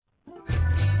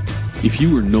If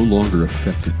you were no longer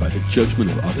affected by the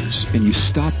judgment of others and you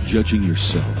stopped judging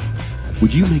yourself,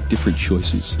 would you make different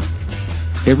choices?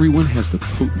 Everyone has the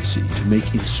potency to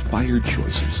make inspired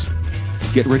choices.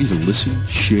 Get ready to listen,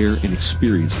 share, and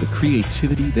experience the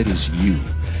creativity that is you.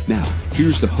 Now,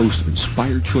 here's the host of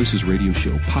Inspired Choices Radio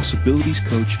Show, Possibilities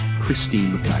Coach,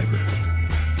 Christine McIver.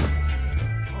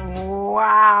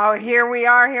 Wow, here we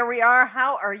are.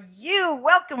 How are you?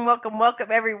 Welcome,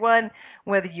 everyone.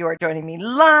 Whether you are joining me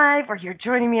live or you're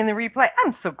joining me in the replay,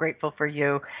 I'm so grateful for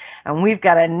you. And we've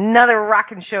got another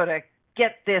rockin' show to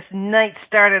get this night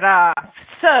started off.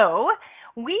 So,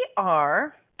 we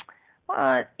are,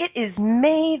 it is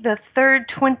May the 3rd,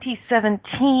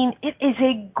 2017. It is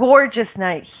a gorgeous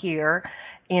night here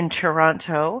in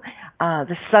Toronto.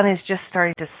 The sun is just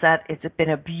starting to set. It's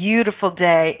been a beautiful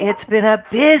day. It's been a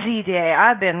busy day.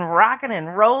 I've been rocking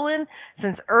and rolling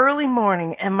since early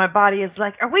morning, and my body is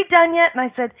like, are we done yet? And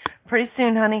I said, pretty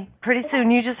soon, honey, pretty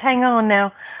soon. You just hang on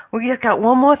now. We just got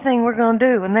one more thing we're going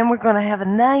to do, and then we're going to have a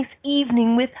nice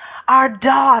evening with our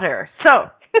daughter. So,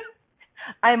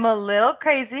 I'm a little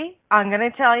crazy. I'm going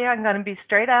to tell you, I'm going to be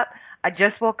straight up. I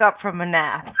just woke up from a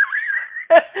nap.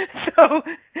 So,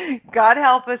 God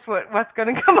help us what's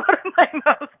going to come out of my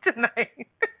mouth tonight.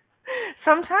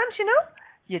 Sometimes,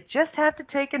 you just have to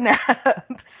take a nap.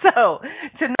 So,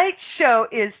 tonight's show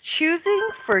is choosing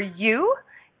for you,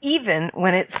 even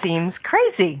when it seems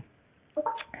crazy.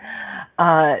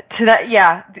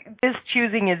 Tonight, this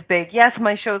choosing is big. Yes,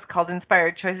 my show is called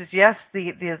Inspired Choices. Yes,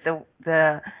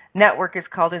 the network is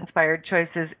called Inspired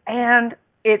Choices, and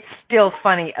it's still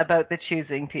funny about the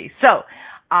choosing piece. So,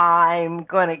 I'm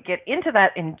going to get into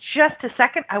that in just a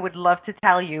second. I would love to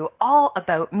tell you all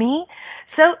about me.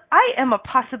 So I am a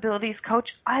possibilities coach.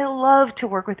 I love to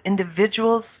work with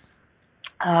individuals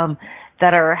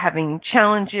that are having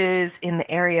challenges in the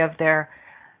area of their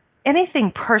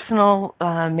anything personal,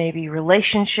 maybe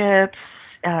relationships,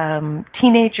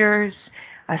 teenagers,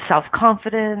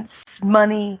 self-confidence,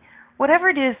 money, whatever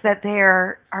it is that they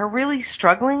are really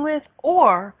struggling with,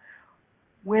 or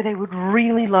where they would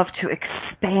really love to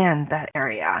expand that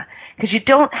area. Because you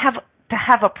don't have to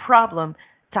have a problem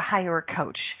to hire a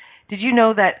coach. Did you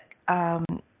know that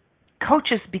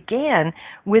coaches began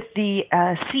with the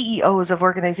CEOs of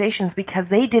organizations because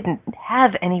they didn't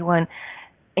have anyone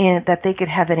that they could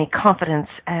have any confidence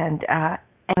and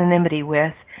anonymity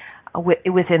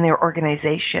within their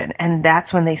organization. And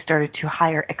that's when they started to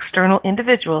hire external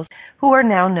individuals who are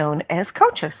now known as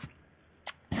coaches.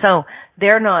 So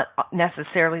they're not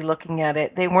necessarily looking at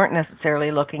it, they weren't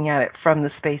necessarily looking at it from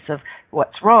the space of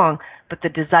what's wrong, but the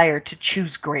desire to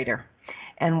choose greater.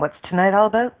 And what's tonight all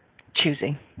about?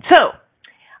 Choosing. So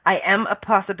I am a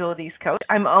possibilities coach.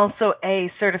 I'm also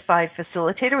a certified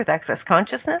facilitator with Access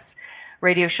Consciousness,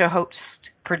 radio show host,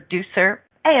 producer,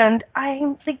 and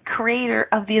I'm the creator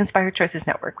of the Inspired Choices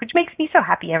Network, which makes me so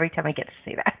happy every time I get to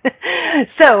say that.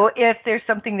 So if there's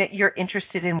something that you're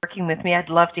interested in working with me, I'd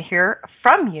love to hear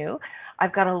from you.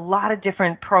 I've got a lot of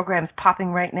different programs popping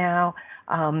right now.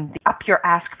 The Up Your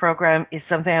Ask program is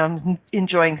something I'm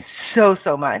enjoying so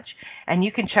much, and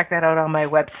you can check that out on my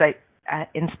website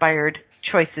at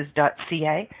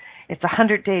inspiredchoices.ca. It's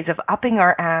 100 days of upping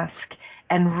our ask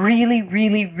and really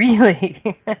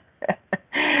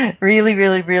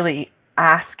really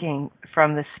asking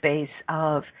from the space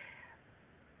of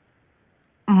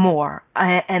more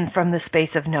and from the space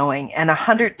of knowing. And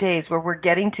 100 days where we're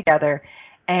getting together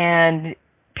and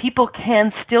people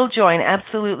can still join.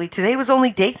 Absolutely. Today was only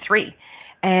day 3.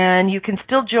 And you can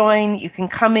still join. You can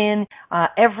come in.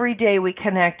 Every day we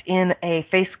connect in a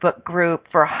Facebook group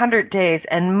for 100 days.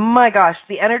 And my gosh,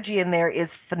 the energy in there is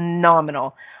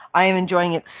phenomenal. I am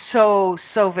enjoying it so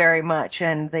very much.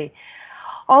 And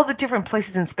all the different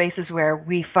places and spaces where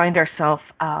we find ourselves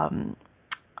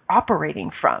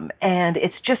operating from. And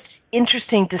it's just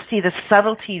interesting to see the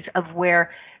subtleties of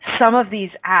where some of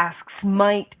these asks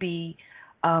might be,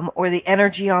 or the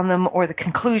energy on them, or the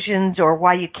conclusions, or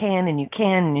why you can and you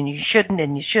shouldn't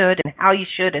and you should, and how you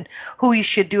should and who you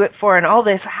should do it for, and all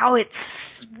this, how it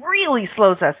really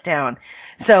slows us down.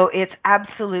 So it's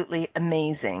absolutely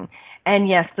amazing. And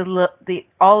yes,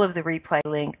 all of the replay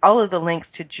link, all of the links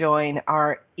to join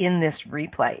are in this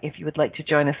replay. If you would like to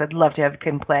join us, I'd love to have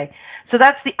you play. So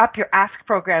that's the Up Your Ask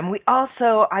program.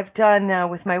 I've done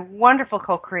with my wonderful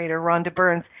co-creator, Rhonda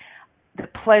Burns, the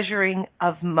Pleasuring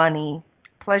Money,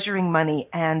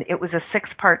 and it was a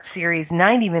 6-part series,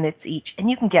 90 minutes each,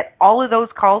 and you can get all of those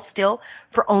calls still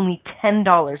for only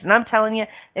 $10. And I'm telling you,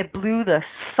 it blew the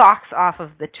socks off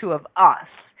of the two of us.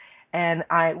 and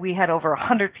we had over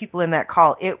 100 people in that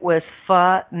call. It was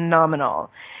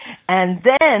phenomenal. And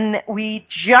then we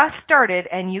just started,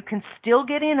 and you can still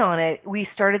get in on it, we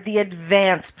started the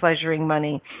Advanced Pleasuring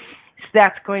Money. So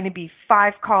that's going to be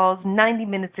 5 calls, 90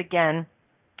 minutes again,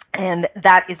 and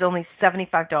that is only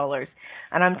 $75.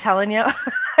 And I'm telling you,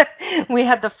 we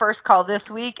had the first call this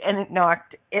week, and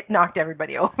it knocked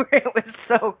everybody over. It was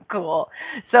so cool.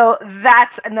 So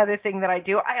that's another thing that I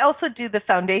do. I also do the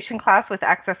foundation class with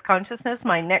Access Consciousness.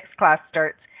 My next class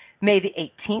starts May the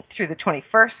 18th through the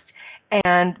 21st,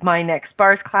 and my next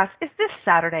bars class is this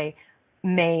Saturday,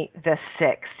 May the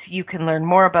 6th. You can learn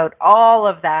more about all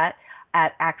of that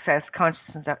at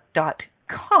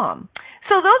accessconsciousness.com.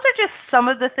 So those are just some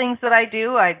of the things that I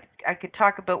do. I could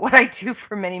talk about what I do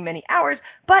for many, many hours,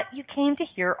 but you came to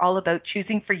hear all about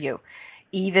choosing for you,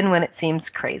 even when it seems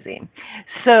crazy.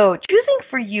 So choosing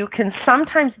for you can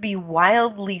sometimes be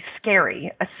wildly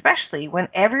scary, especially when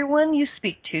everyone you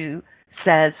speak to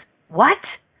says, "What?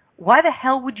 Why the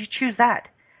hell would you choose that?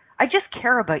 I just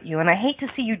care about you, and I hate to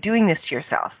see you doing this to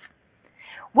yourself."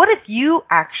 What if you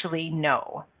actually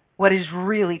know what is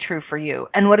really true for you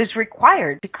and what is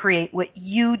required to create what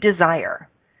you desire?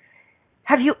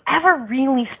 Have you ever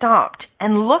really stopped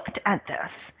and looked at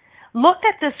this? Looked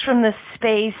at this from the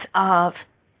space of,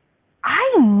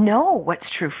 I know what's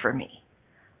true for me.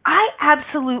 I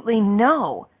absolutely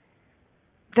know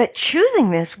that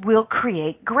choosing this will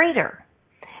create greater.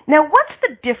 Now, what's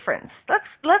the difference?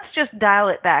 Let's just dial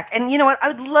it back. And you know what? I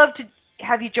would love to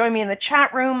have you join me in the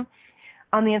chat room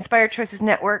on the Inspired Choices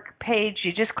Network page.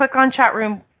 You just click on chat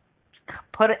room,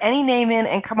 put any name in,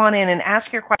 and come on in and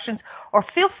ask your questions, or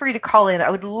feel free to call in. I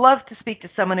would love to speak to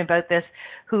someone about this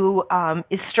who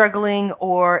is struggling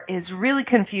or is really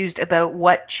confused about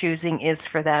what choosing is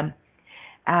for them.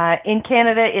 In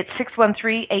Canada, it's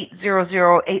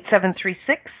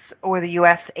 613-800-8736, or the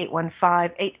U.S.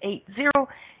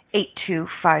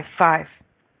 815-880-8255.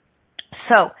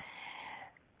 So,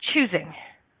 choosing.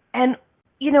 And,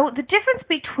 you know, the difference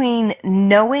between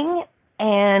knowing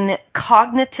and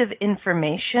cognitive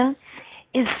information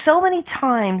is so many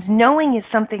times knowing is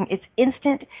something, it's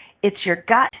instant, it's your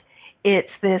gut, it's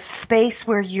this space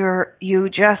where you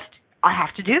just, I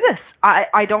have to do this.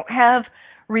 I don't have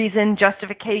reason,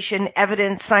 justification,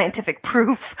 evidence, scientific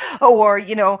proof, or,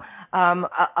 you know,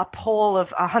 a poll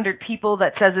of 100 people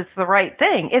that says it's the right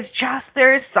thing. It's just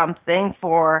there's something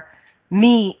for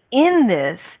me in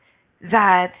this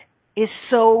that is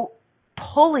so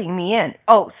pulling me in.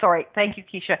 Oh, sorry. Thank you,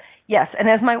 Keisha. Yes, and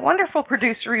as my wonderful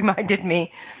producer reminded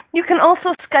me, you can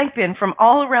also Skype in from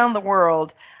all around the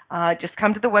world. Just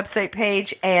come to the website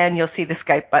page, and you'll see the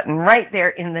Skype button right there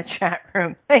in the chat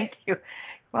room. Thank you.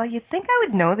 Well, you'd think I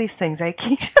would know these things, eh,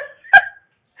 Keisha?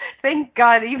 Thank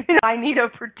God, even I need a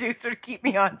producer to keep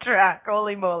me on track.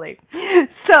 Holy moly.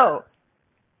 So,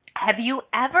 have you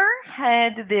ever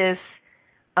had this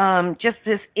just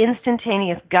this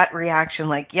instantaneous gut reaction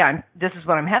like, yeah, this is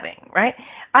what I'm having, right?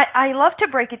 I love to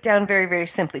break it down very,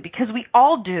 very simply because we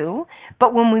all do,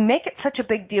 but when we make it such a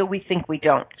big deal, we think we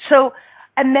don't. So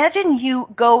imagine you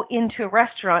go into a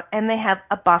restaurant and they have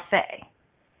a buffet.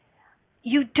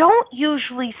 You don't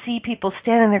usually see people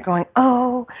standing there going,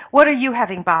 oh, what are you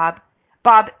having, Bob?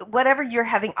 Bob, whatever you're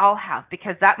having, I'll have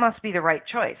because that must be the right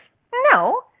choice.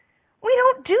 No. We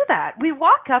don't do that. We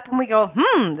walk up and we go,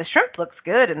 the shrimp looks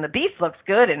good and the beef looks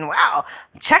good and wow,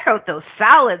 check out those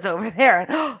salads over there.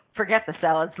 And forget the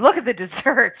salads. Look at the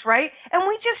desserts, right? And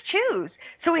we just choose.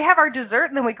 So we have our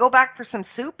dessert and then we go back for some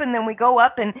soup and then we go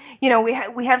up and, you know, we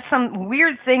have some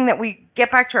weird thing that we get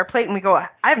back to our plate and we go, I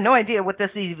have no idea what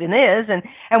this even is. And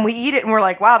we eat it and we're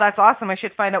like, wow, that's awesome. I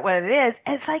should find out what it is.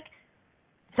 And it's like,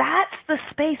 that's the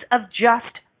space of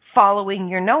just following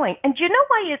your knowing. And do you know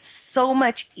why it's so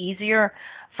much easier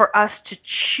for us to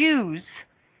choose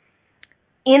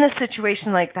in a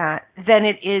situation like that than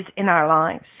it is in our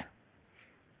lives?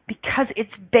 Because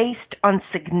it's based on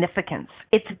significance.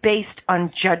 It's based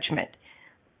on judgment.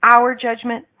 Our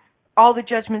judgment, all the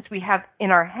judgments we have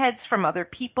in our heads from other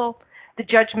people, the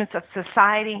judgments of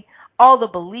society, all the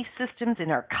belief systems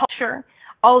in our culture,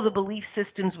 all the belief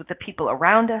systems with the people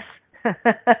around us.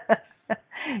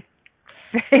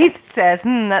 Faith says,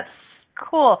 that's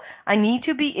cool. I need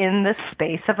to be in the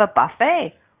space of a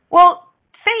buffet. Well,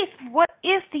 Faith, what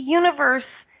if the universe,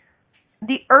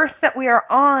 the earth that we are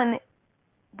on,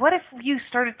 what if you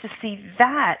started to see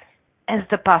that as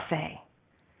the buffet?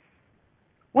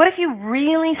 What if you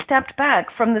really stepped back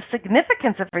from the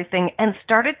significance of everything and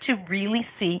started to really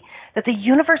see that the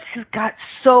universe has got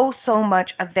so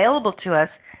much available to us,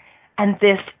 and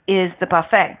this is the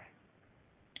buffet?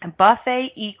 A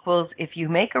buffet equals if you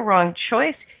make a wrong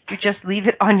choice, You just leave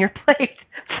it on your plate.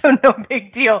 So no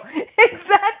big deal.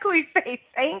 Exactly, Faith.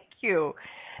 Thank you.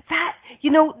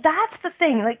 That's the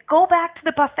thing. Like, go back to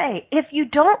the buffet. If you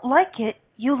don't like it,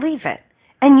 you leave it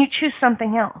and you choose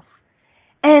something else.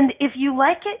 And if you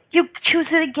like it, you choose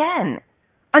it again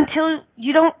until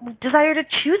you don't desire to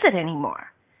choose it anymore.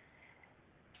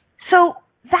 So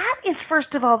that is,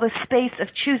 first of all, the space of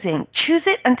choosing. Choose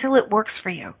it until it works for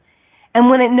you. And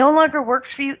when it no longer works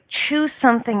for you, choose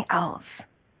something else.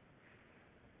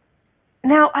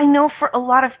 Now, I know for a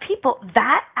lot of people,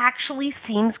 that actually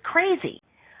seems crazy.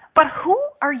 But who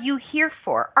are you here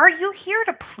for? Are you here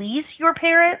to please your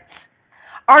parents?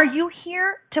 Are you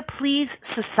here to please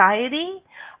society?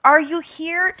 Are you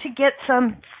here to get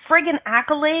some friggin'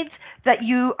 accolades that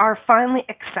you are finally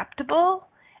acceptable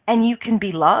and you can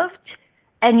be loved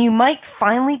and you might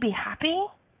finally be happy?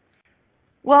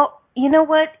 Well, you know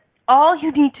what? All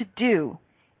you need to do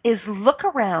is look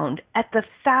around at the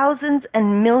thousands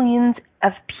and millions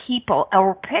of people,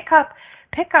 or pick up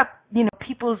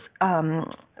people's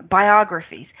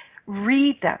biographies,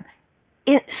 read them.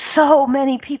 So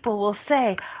many people will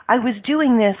say, I was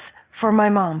doing this for my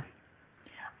mom.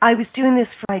 I was doing this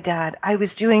for my dad. I was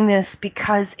doing this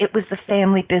because it was the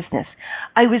family business.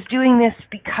 I was doing this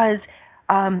because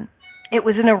it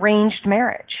was an arranged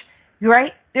marriage,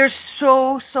 right? There's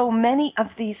so many of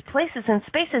these places and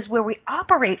spaces where we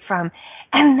operate from,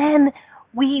 and then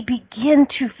we begin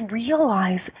to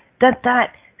realize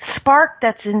that spark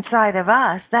that's inside of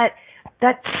us, that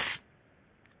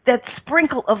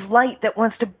sprinkle of light that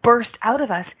wants to burst out of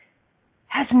us,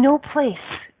 has no place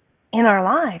in our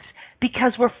lives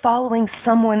because we're following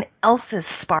someone else's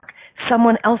spark,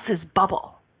 someone else's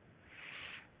bubble.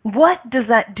 What does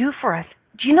that do for us?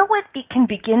 Do you know what it can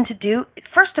begin to do?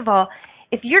 First of all,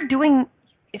 if you're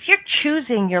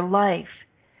choosing your life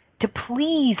to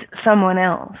please someone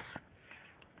else,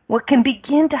 what can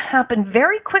begin to happen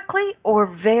very quickly or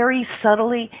very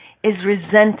subtly is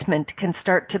resentment can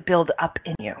start to build up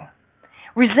in you.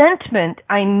 Resentment,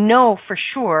 I know for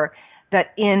sure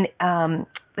that in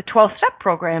the 12-step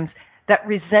programs, that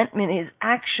resentment is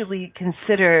actually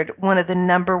considered one of the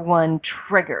number one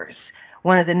triggers,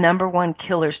 one of the number one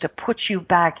killers to put you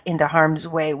back into harm's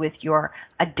way with your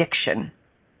addiction.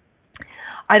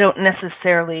 I don't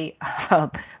necessarily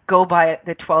go by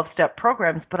the 12-step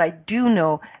programs, but I do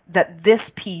know that this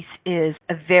piece is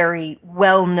a very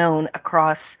well-known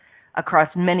across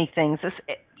many things.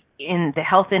 In the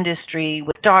health industry,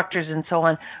 with doctors and so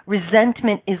on,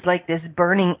 resentment is like this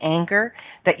burning anger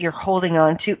that you're holding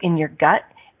on to in your gut,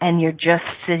 and you're just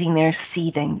sitting there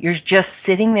seething. You're just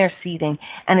sitting there seething,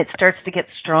 and it starts to get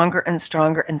stronger and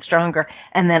stronger and stronger,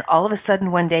 and then all of a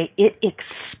sudden one day it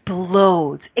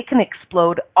explodes. It can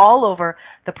explode all over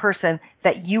the person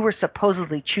that you were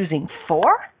supposedly choosing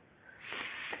for.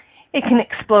 It can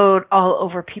explode all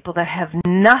over people that have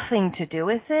nothing to do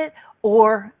with it,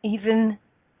 or even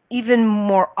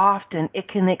more often, it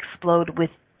can explode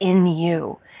within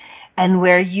you, and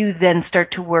where you then start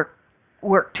to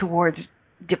work towards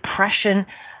depression,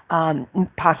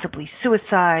 possibly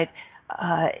suicide,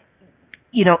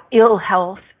 ill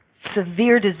health,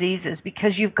 severe diseases,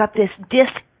 because you've got this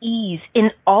dis-ease in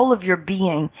all of your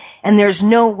being, and there's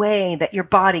no way that your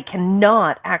body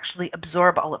cannot actually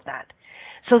absorb all of that.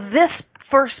 So this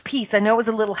first piece, I know it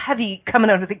was a little heavy coming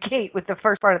out of the gate with the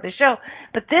first part of the show,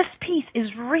 but this piece is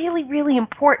really, really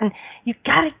important. You've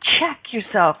got to check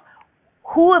yourself.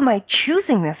 Who am I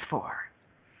choosing this for?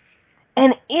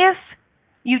 And if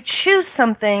you choose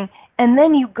something and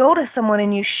then you go to someone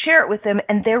and you share it with them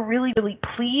and they're really, really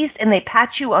pleased and they pat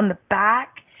you on the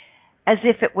back as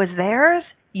if it was theirs,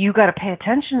 you got to pay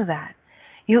attention to that.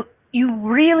 You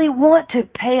really want to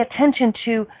pay attention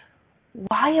to,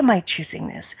 why am I choosing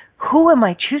this? Who am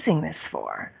I choosing this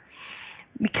for?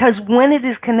 Because when it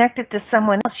is connected to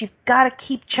someone else, you've got to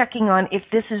keep checking on if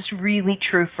this is really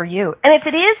true for you. And if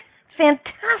it is,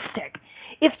 fantastic.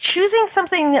 If choosing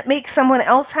something that makes someone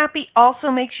else happy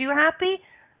also makes you happy,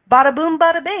 bada boom,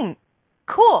 bada bing.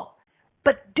 Cool.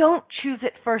 But don't choose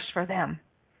it first for them.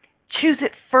 Choose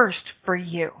it first for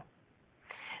you.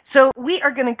 So we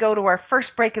are going to go to our first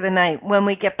break of the night. When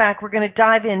we get back, we're going to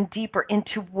dive in deeper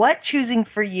into what choosing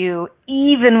for you,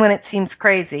 even when it seems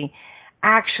crazy,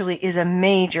 actually is a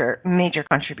major, major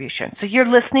contribution. So you're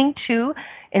listening to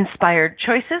Inspired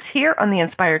Choices here on the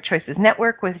Inspired Choices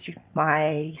Network with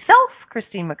myself,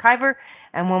 Christine McIver.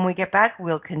 And when we get back,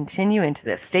 we'll continue into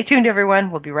this. Stay tuned,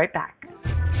 everyone. We'll be right back.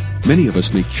 Many of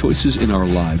us make choices in our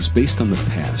lives based on the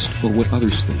past or what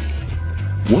others think.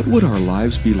 What would our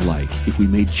lives be like if we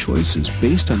made choices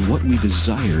based on what we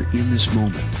desire in this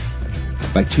moment?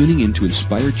 By tuning in to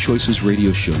Inspired Choices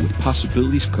Radio Show with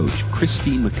Possibilities Coach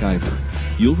Christine McIver,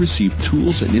 you'll receive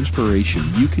tools and inspiration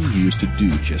you can use to do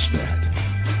just that.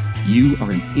 You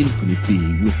are an infinite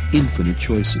being with infinite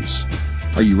choices.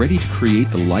 Are you ready to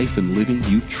create the life and living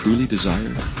you truly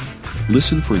desire?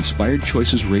 Listen for Inspired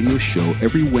Choices Radio Show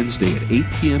every Wednesday at 8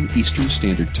 p.m. Eastern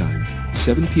Standard Time,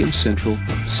 7 p.m. Central,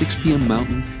 6 p.m.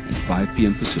 Mountain, and 5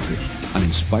 p.m. Pacific on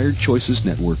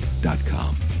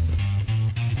InspiredChoicesNetwork.com.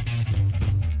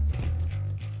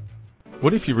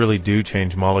 What if you really do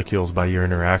change molecules by your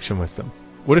interaction with them?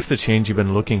 What if the change you've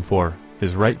been looking for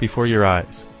is right before your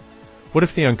eyes? What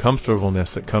if the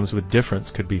uncomfortableness that comes with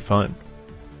difference could be fun?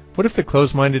 What if the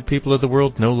closed-minded people of the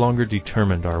world no longer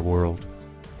determined our world?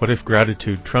 What if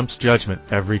gratitude trumps judgment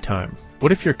every time?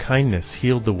 What if your kindness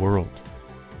healed the world?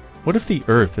 What if the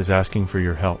earth is asking for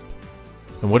your help?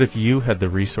 And what if you had the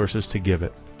resources to give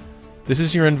it? This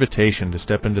is your invitation to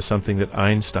step into something that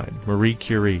Einstein, Marie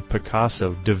Curie,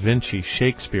 Picasso, Da Vinci,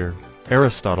 Shakespeare,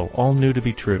 Aristotle all knew to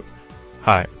be true.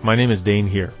 Hi, my name is Dane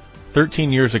here.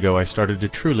 13 years ago I started to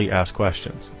truly ask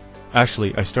questions.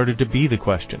 Actually, I started to be the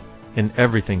question, and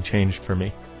everything changed for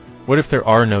me. What if there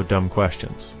are no dumb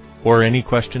questions? Or any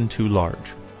question too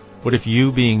large? What if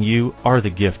you being you are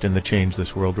the gift and the change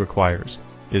this world requires?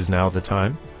 Is now the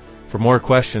time? For more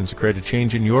questions to create a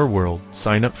change in your world,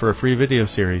 sign up for a free video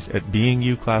series at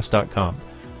beingyouclass.com.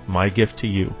 My gift to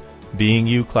you,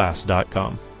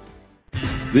 beingyouclass.com.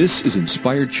 This is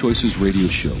Inspired Choices Radio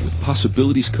Show with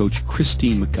Possibilities Coach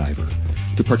Christine McIver.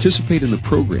 To participate in the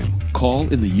program,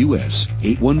 call in the U.S.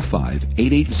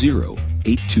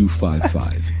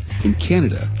 815-880-8255. In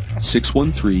Canada,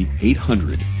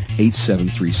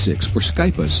 613-800-8736, or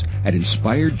Skype us at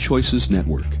Inspired Choices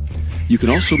Network. You can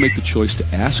also make the choice to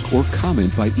ask or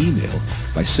comment by email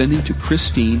by sending to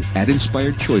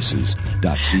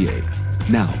Christine@inspiredchoices.ca.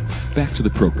 Now, back to the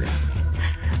program.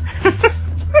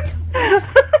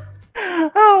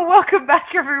 Oh, welcome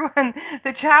back, everyone.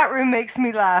 The chat room makes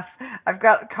me laugh. I've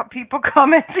got people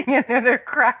commenting in there. They're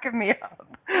cracking me up.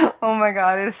 Oh, my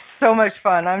God. It's so much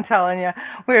fun. I'm telling you.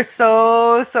 We're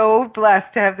so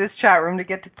blessed to have this chat room to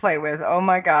get to play with. Oh,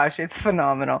 my gosh. It's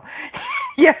phenomenal.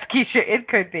 Yes, Keisha, it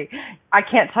could be. I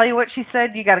can't tell you what she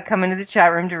said. You got to come into the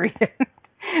chat room to read it.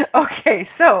 Okay,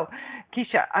 so,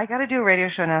 Keisha, I got to do a radio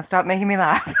show now. Stop making me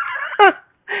laugh.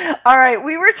 All right,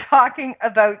 we were talking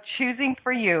about choosing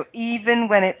for you even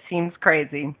when it seems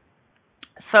crazy.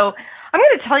 So I'm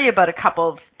going to tell you about a couple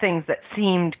of things that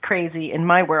seemed crazy in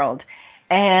my world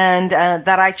and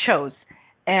that I chose.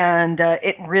 And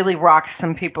it really rocked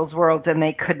some people's worlds, and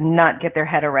they could not get their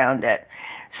head around it.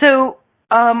 So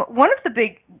one of the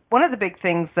big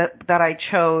things that I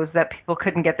chose that people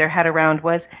couldn't get their head around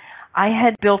was I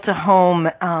had built a home.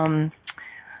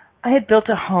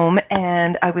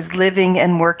 And I was living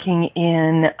and working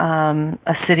in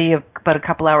a city of about a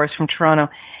couple hours from Toronto.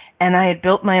 And I had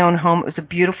built my own home. It was a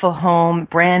beautiful home,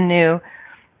 brand new.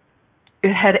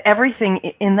 It had everything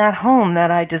in that home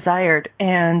that I desired.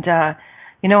 And, I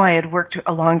had worked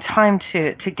a long time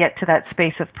to get to that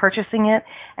space of purchasing it.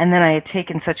 And then I had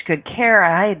taken such good care.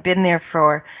 I had been there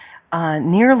for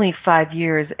nearly 5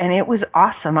 years, and it was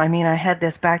awesome. I mean, I had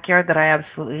this backyard that I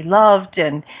absolutely loved,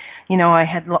 and I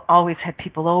had always had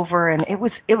people over, and it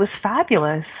was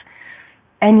fabulous.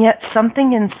 And yet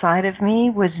something inside of me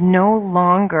was no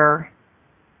longer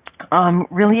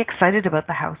really excited about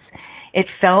the house. It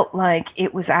felt like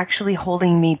it was actually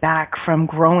holding me back from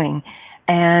growing,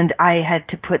 and I had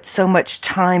to put so much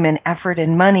time and effort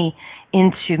and money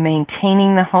into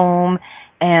maintaining the home.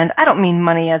 And I don't mean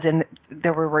money as in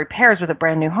there were repairs with a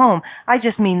brand new home. I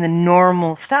just mean the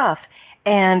normal stuff.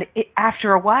 And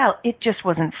after a while, it just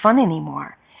wasn't fun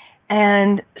anymore.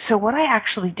 And so what I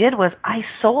actually did was I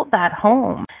sold that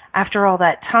home. After all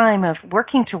that time of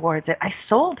working towards it, I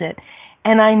sold it.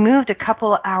 And I moved a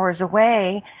couple of hours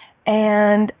away,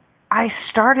 and I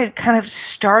started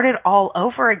all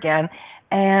over again.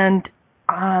 And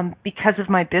because of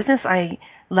my business, I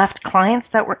left clients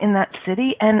that were in that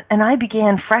city, and I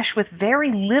began fresh with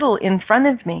very little in front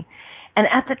of me. And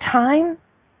at the time,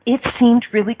 it seemed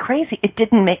really crazy. It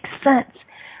didn't make sense.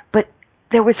 But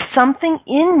there was something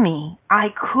in me. I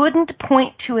couldn't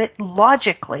point to it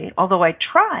logically, although I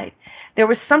tried. There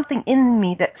was something in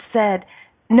me that said,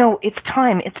 no, it's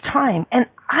time. And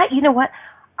you know what?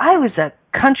 I was a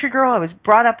country girl. I was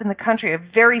brought up in the country, a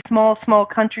very small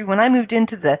country. When I moved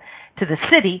into the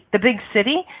city, the big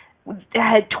city, it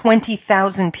had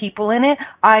 20,000 people in it.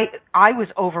 I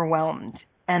was overwhelmed.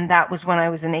 And that was when I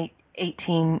was an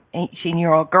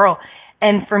 18-year-old girl.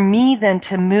 And for me then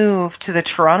to move to the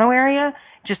Toronto area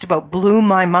just about blew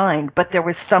my mind. But there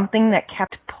was something that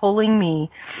kept pulling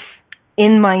me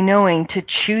in my knowing to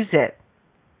choose it.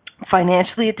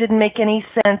 Financially, it didn't make any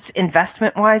sense.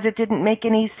 Investment-wise, it didn't make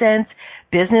any sense.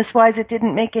 Business-wise, it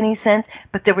didn't make any sense.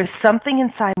 But there was something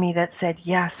inside me that said,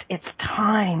 yes, it's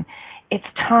time. It's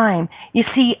time. You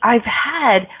see, I've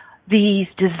had these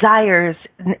desires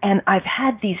and I've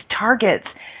had these targets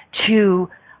to,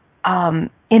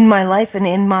 in my life and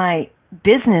in my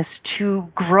business, to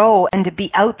grow and to be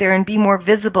out there and be more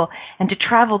visible and to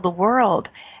travel the world.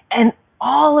 And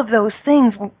all of those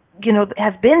things,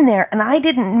 have been there. And I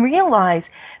didn't realize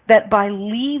that by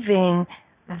leaving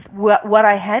what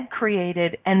I had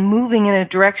created and moving in a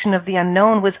direction of the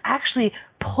unknown was actually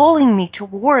pulling me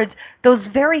towards those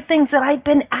very things that I'd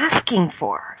been asking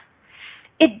for.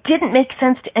 It didn't make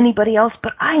sense to anybody else,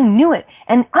 but I knew it.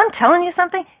 And I'm telling you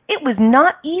something, it was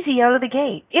not easy out of the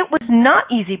gate. It was not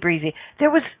easy breezy. There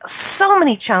was so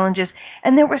many challenges,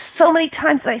 and there were so many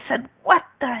times that I said, what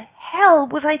the hell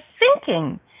was I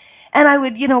thinking? And I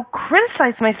would,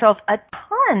 criticize myself a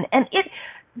ton. And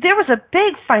there was a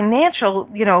big financial,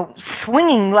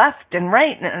 swinging left and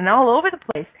right and all over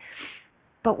the place.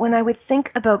 But when I would think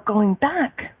about going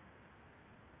back,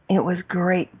 it was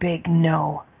great big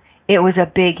no. It was a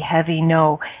big, heavy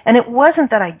no. And it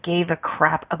wasn't that I gave a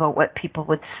crap about what people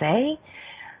would say.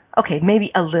 Okay,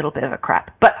 maybe a little bit of a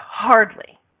crap, but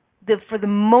hardly. For the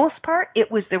most part,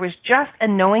 there was just a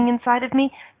knowing inside of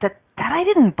me that I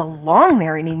didn't belong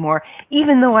there anymore,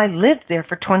 even though I lived there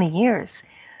for 20 years.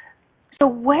 So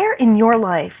where in your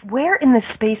life, where in the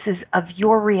spaces of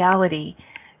your reality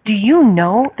do you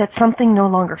know that something no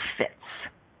longer fits?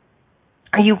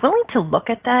 Are you willing to look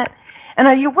at that? And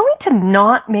are you willing to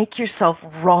not make yourself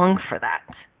wrong for that?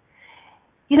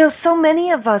 So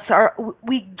many of us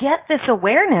we get this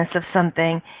awareness of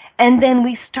something, and then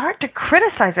we start to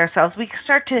criticize ourselves. We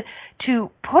start to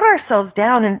put ourselves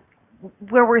down, and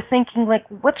where we're thinking, like,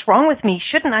 what's wrong with me?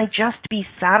 Shouldn't I just be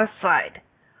satisfied?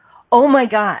 Oh my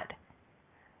God.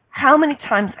 How many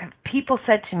times have people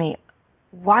said to me,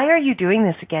 why are you doing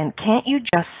this again? Can't you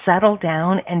just settle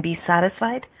down and be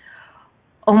satisfied?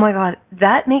 Oh my God,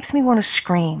 that makes me want to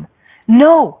scream.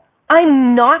 No,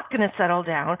 I'm not going to settle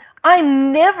down.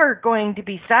 I'm never going to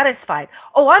be satisfied.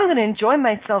 Oh, I'm going to enjoy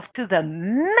myself to the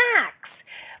max.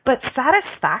 But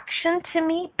satisfaction to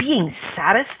me, being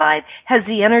satisfied, has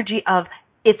the energy of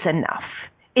it's enough.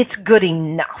 It's good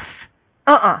enough.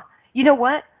 You know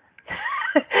what?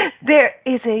 There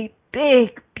is a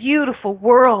big, beautiful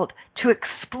world to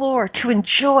explore, to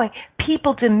enjoy,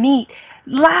 people to meet,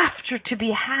 laughter to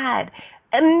be had,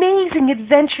 amazing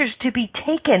adventures to be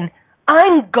taken.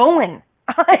 I'm going.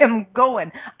 I am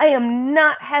going. I am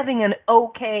not having an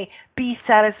okay, be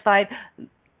satisfied,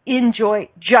 enjoy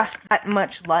just that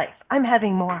much life. I'm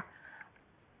having more.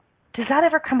 Does that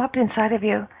ever come up inside of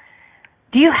you?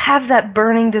 Do you have that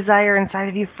burning desire inside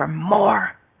of you for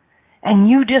more? And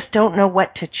you just don't know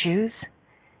what to choose?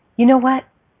 You know what?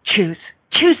 Choose.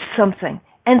 Choose something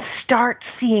and start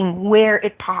seeing where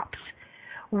it pops,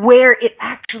 where it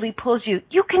actually pulls you.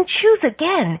 You can choose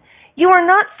again. You are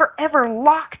not forever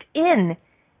locked in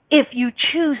if you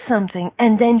choose something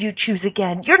and then you choose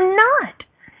again. You're not.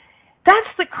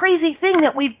 That's the crazy thing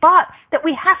that we've bought, that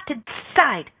we have to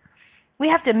decide. We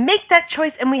have to make that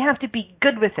choice and we have to be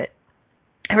good with it.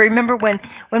 I remember when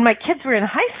my kids were in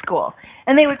high school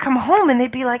and they would come home and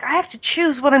they'd be like, I have to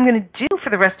choose what I'm going to do for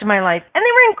the rest of my life. And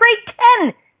they were in grade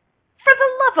 10. For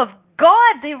the love of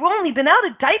God, they've only been out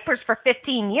of diapers for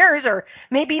 15 years or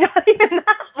maybe not even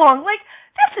that long. Like,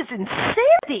 this is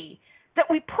insanity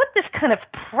that we put this kind of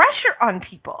pressure on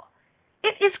people.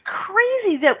 It is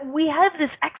crazy that we have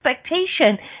this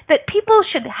expectation that people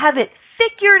should have it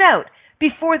figured out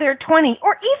before they're 20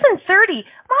 or even 30.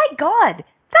 My God,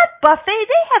 that buffet,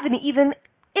 they haven't even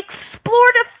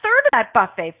explored a third of that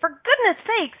buffet. For goodness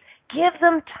sakes, give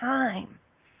them time.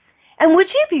 And would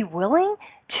you be willing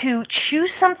to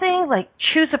choose something, like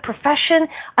choose a profession,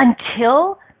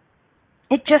 until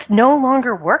it just no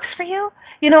longer works for you?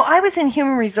 I was in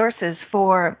human resources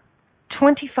for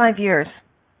 25 years.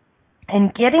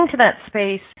 And getting to that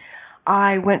space,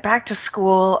 I went back to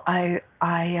school. I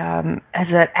as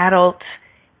an adult,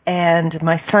 and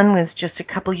my son was just a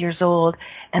couple years old,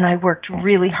 and I worked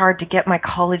really hard to get my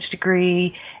college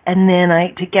degree, and then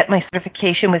to get my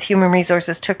certification with human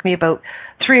resources took me about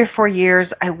 3 or 4 years.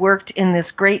 I worked in this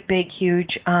great big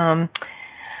huge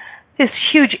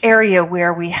area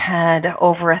where we had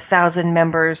over 1,000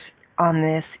 members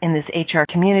in this HR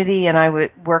community, and I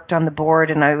worked on the board,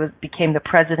 and I became the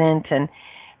president, and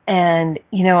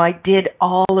I did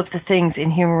all of the things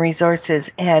in human resources,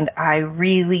 and I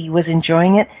really was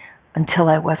enjoying it until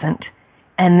I wasn't.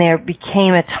 And there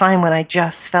became a time when I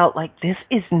just felt like this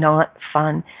is not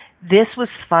fun. this was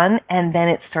fun, and then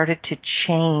it started to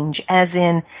change, as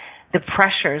in the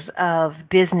pressures of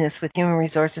business with human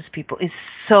resources people is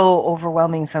so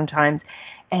overwhelming sometimes.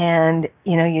 And,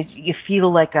 you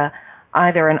feel like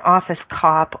either an office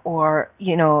cop or,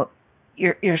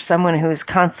 you're someone who is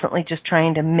constantly just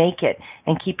trying to make it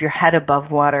and keep your head above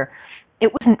water.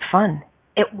 It wasn't fun.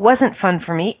 It wasn't fun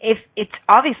for me. It's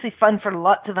obviously fun for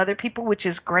lots of other people, which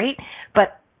is great,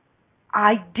 but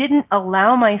I didn't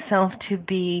allow myself to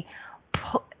be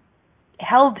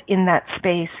held in that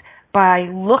space by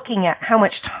looking at how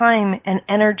much time and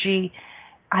energy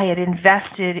I had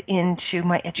invested into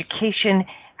my education,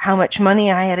 how much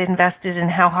money I had invested,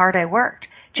 and how hard I worked.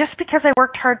 Just because I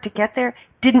worked hard to get there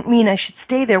didn't mean I should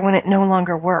stay there when it no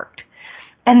longer worked.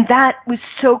 And that was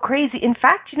so crazy. In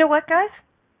fact, you know what, guys?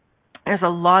 There's a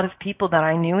lot of people that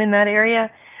I knew in that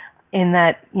area, in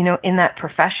that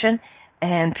profession,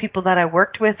 and people that I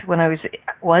worked with when I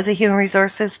was a human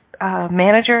resources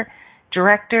manager,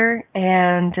 director,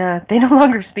 and they no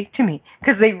longer speak to me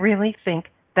because they really think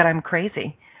that I'm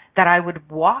crazy, that I would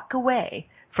walk away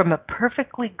from a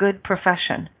perfectly good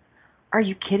profession. Are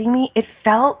you kidding me? It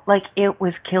felt like it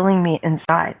was killing me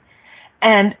inside.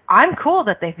 And I'm cool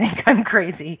that they think I'm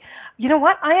crazy. You know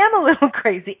what? I am a little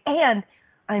crazy, and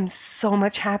I'm so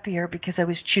much happier because I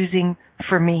was choosing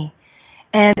for me.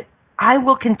 And I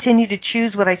will continue to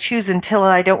choose what I choose until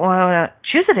I don't want to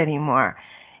choose it anymore.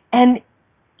 And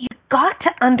you've got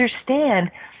to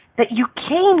understand that you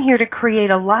came here to create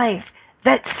a life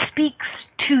that speaks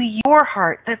to your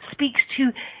heart, that speaks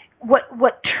to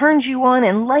what turns you on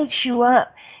and lights you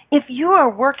up. If you are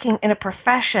working in a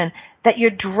profession that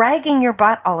you're dragging your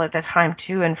butt all of the time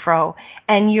to and fro,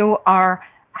 and you are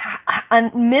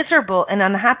miserable and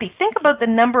unhappy, think about the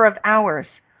number of hours.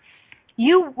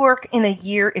 You work in a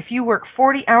year, if you work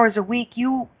 40 hours a week,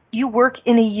 you work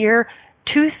in a year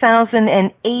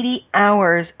 2,080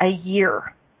 hours a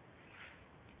year.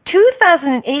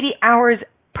 2,080 hours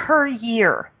per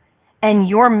year. And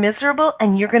you're miserable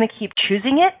and you're going to keep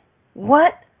choosing it?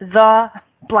 What the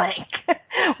blank?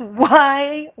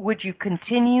 Why would you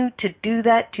continue to do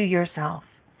that to yourself?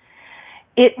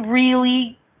 It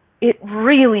really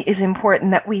is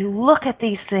important that we look at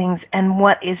these things and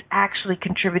what is actually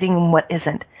contributing and what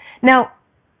isn't. Now,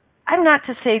 I'm not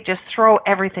to say just throw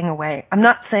everything away. I'm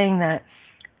not saying that.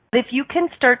 But if you can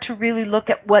start to really look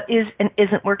at what is and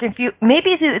isn't working for you,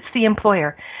 maybe it's the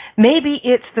employer, maybe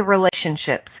it's the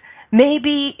relationships,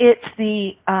 maybe it's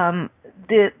the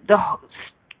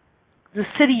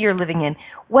city you're living in,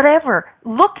 whatever.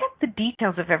 Look at the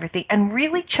details of everything and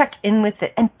really check in with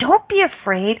it. And don't be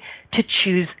afraid to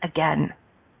choose again,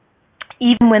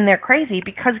 even when they're crazy,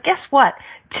 because guess what?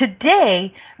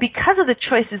 Today, because of the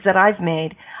choices that I've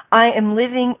made, I am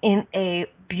living in a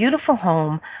beautiful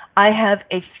home. I have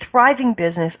a thriving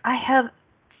business. I have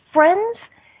friends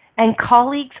and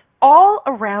colleagues all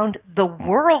around the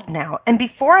world now. And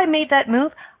before I made that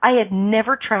move, I had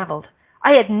never traveled.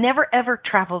 I had never, ever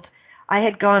traveled. I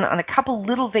had gone on a couple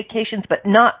little vacations, but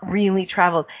not really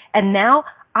traveled. And now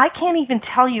I can't even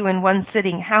tell you in one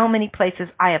sitting how many places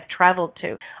I have traveled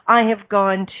to. I have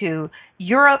gone to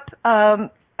Europe 4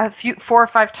 or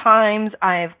 5 times.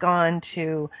 I have gone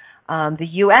to the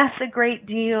U.S. a great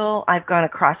deal. I've gone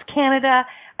across Canada.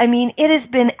 I mean, it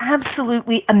has been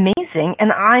absolutely amazing.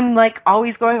 And I'm like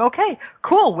always going, okay,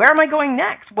 cool. Where am I going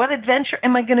next? What adventure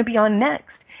am I going to be on next?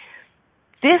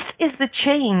 This is the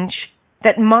change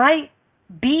that my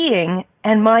being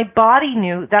and my body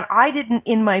knew that I didn't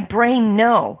in my brain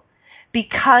know,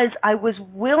 because I was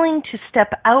willing to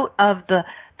step out of the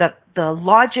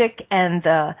logic and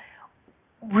the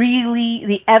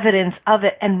evidence of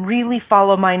it and really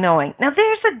follow my knowing. Now,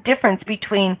 there's a difference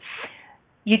between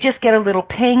you just get a little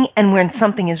ping and when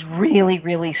something is really,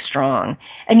 really strong.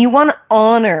 And you want to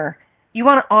honor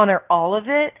all of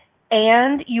it,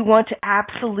 and you want to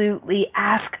absolutely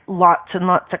ask lots and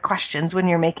lots of questions when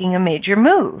you're making a major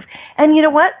move. And you know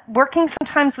what? Working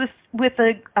sometimes with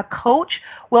a coach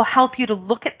will help you to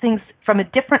look at things from a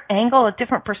different angle, a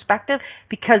different perspective,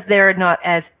 because they're not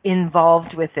as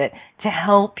involved with it, to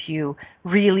help you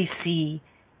really see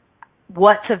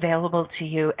what's available to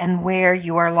you and where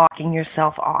you are locking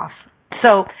yourself off.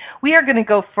 So we are going to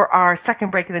go for our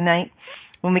second break of the night.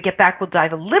 When we get back, we'll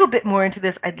dive a little bit more into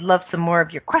this. I'd love some more of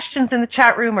your questions in the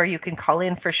chat room, or you can call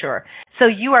in for sure. So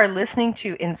you are listening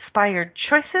to Inspired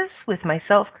Choices with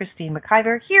myself, Christine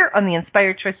McIver, here on the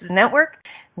Inspired Choices Network.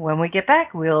 When we get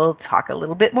back, we'll talk a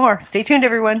little bit more. Stay tuned,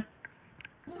 everyone.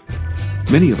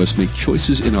 Many of us make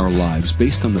choices in our lives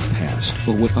based on the past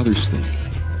or what others think.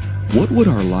 What would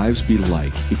our lives be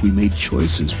like if we made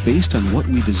choices based on what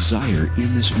we desire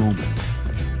in this moment?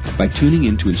 By tuning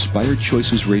in to Inspired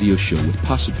Choices Radio Show with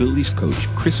Possibilities Coach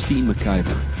Christine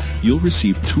McIver, you'll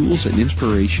receive tools and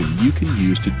inspiration you can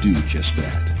use to do just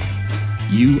that.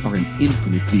 You are an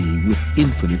infinite being with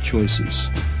infinite choices.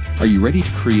 Are you ready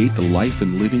to create the life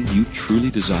and living you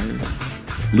truly desire?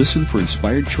 Listen for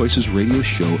Inspired Choices Radio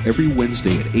Show every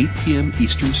Wednesday at 8 p.m.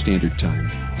 Eastern Standard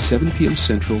Time, 7 p.m.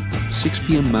 Central, 6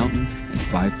 p.m. Mountain, and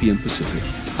 5 p.m. Pacific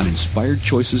on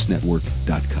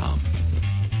InspiredChoicesNetwork.com.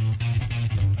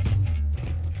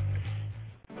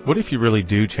 What if you really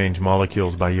do change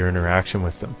molecules by your interaction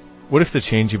with them? What if the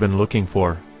change you've been looking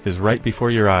for is right before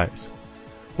your eyes?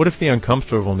 What if the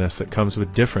uncomfortableness that comes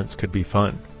with difference could be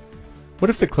fun?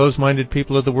 What if the closed-minded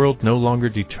people of the world no longer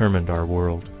determined our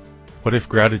world? What if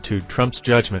gratitude trumps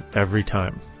judgment every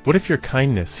time? What if your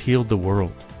kindness healed the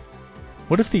world?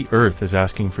 What if the earth is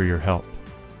asking for your help?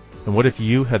 And what if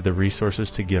you had the resources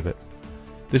to give it?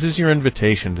 This is your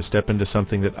invitation to step into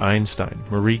something that Einstein,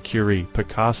 Marie Curie,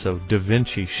 Picasso, Da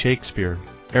Vinci, Shakespeare,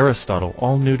 Aristotle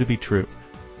all knew to be true.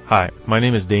 Hi, my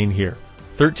name is Dane here.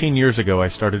 13 years ago I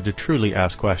started to truly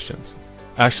ask questions.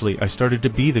 Actually, I started to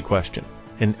be the question,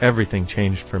 and everything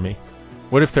changed for me.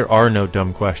 What if there are no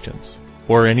dumb questions?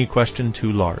 Or any question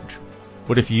too large?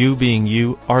 What if you being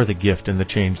you are the gift and the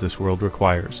change this world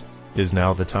requires? Is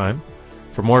now the time?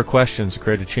 For more questions to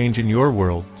create a change in your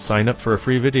world, sign up for a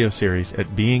free video series at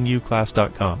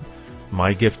beingyouclass.com.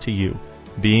 My gift to you,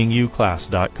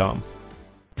 beingyouclass.com.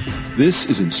 This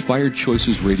is Inspired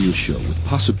Choices Radio Show with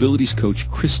Possibilities Coach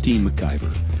Christine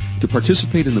McIver. To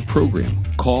participate in the program,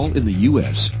 call in the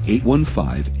U.S.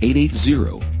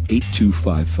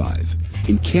 815-880-8255.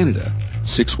 In Canada,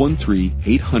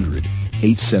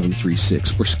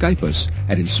 613-800-8736, or Skype us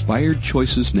at Inspired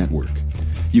Choices Network.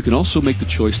 You can also make the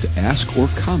choice to ask or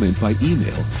comment by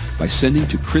email by sending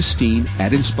to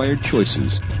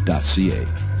Christine@InspiredChoices.ca.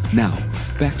 Now,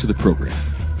 back to the program.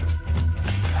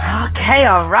 Okay,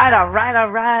 all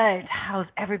right. How's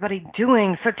everybody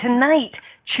doing? So tonight,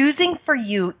 choosing for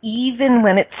you even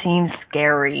when it seems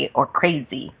scary or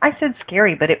crazy. I said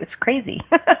scary, but it was crazy.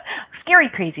 Scary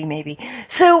crazy, maybe.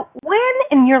 So when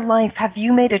in your life have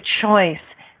you made a choice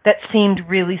that seemed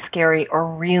really scary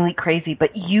or really crazy,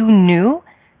 but you knew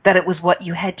that it was what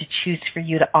you had to choose for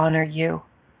you to honor you?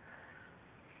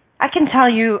 I can tell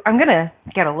you, I'm going to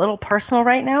get a little personal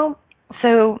right now.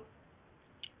 So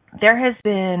there has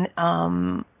been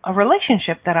a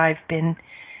relationship that I've been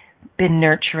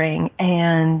nurturing,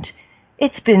 and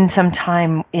it's been some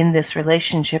time in this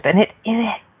relationship, and it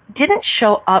didn't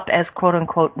show up as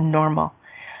quote-unquote normal.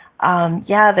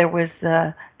 There was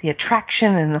the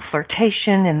attraction and the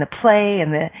flirtation and the play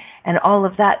and all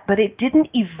of that, but it didn't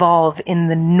evolve in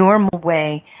the normal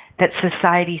way that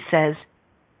society says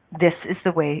this is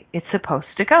the way it's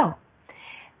supposed to go.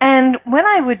 And when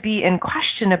I would be in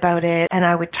question about it and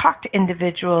I would talk to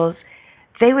individuals,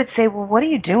 they would say, well, what are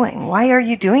you doing? Why are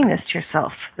you doing this to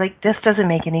yourself? Like, this doesn't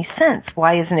make any sense.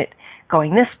 Why isn't it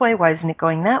going this way? Why isn't it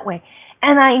going that way?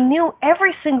 And I knew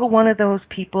every single one of those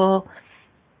people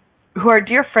who are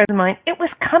dear friends of mine, it was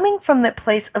coming from that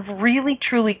place of really,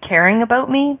 truly caring about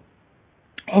me.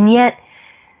 And yet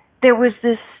there was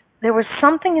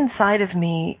something inside of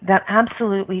me that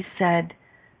absolutely said,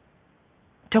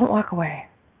 don't walk away.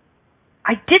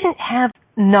 I didn't have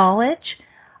knowledge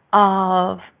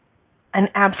of an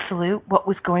absolute, what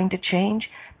was going to change,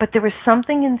 but there was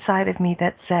something inside of me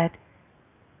that said,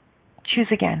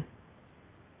 choose again.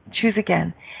 Choose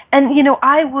again. And,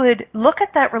 I would look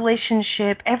at that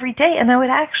relationship every day and I would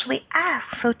actually ask,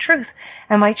 so truth,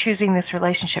 am I choosing this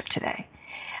relationship today?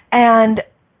 And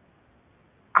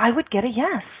I would get a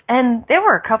yes. And there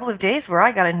were a couple of days where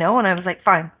I got a no and I was like,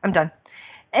 fine, I'm done.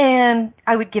 And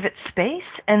I would give it space,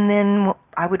 and then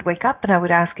I would wake up and I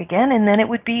would ask again, and then it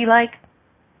would be like,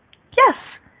 yes.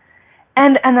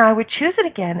 And I would choose it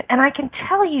again. And I can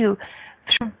tell you,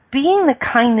 through being the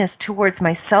kindness towards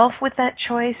myself with that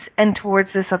choice and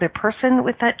towards this other person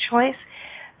with that choice,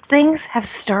 things have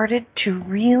started to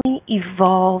really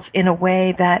evolve in a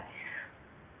way that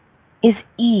is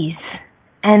ease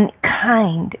and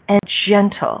kind and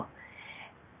gentle.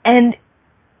 And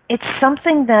it's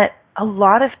something that a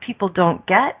lot of people don't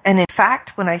get. And in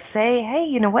fact, when I say, hey,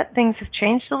 you know what, things have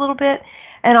changed a little bit,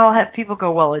 and I'll have people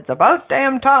go, well, it's about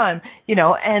damn time,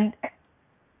 and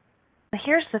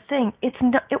here's the thing, it's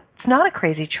not a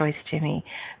crazy choice to me,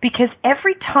 because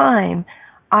every time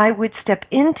I would step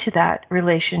into that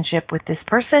relationship with this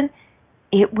person,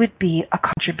 it would be a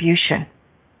contribution.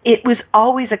 It was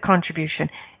always a contribution.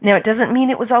 Now, it doesn't mean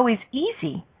it was always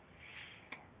easy.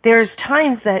 There's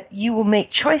times that you will make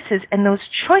choices, and those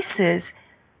choices,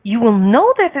 you will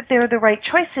know that they're the right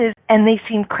choices, and they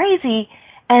seem crazy,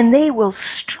 and they will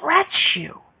stretch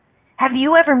you. Have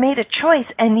you ever made a choice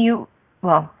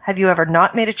have you ever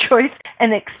not made a choice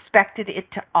and expected it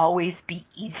to always be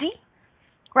easy?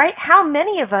 Right? How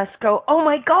many of us go, oh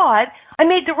my God, I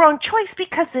made the wrong choice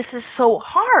because this is so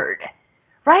hard.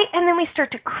 Right? And then we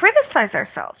start to criticize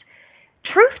ourselves.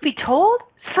 Truth be told,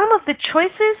 some of the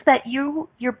choices that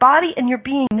your body and your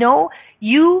being know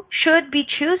you should be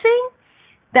choosing,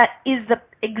 that is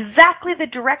exactly the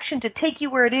direction to take you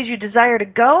where it is you desire to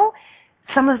go,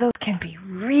 some of those can be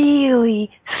really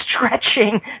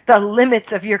stretching the limits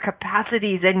of your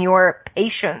capacities and your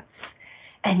patience.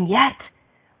 And yet,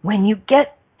 when you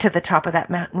get to the top of that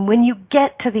mountain, when you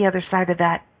get to the other side of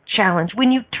that challenge,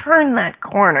 when you turn that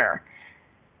corner,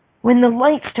 when the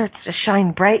light starts to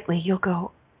shine brightly, you'll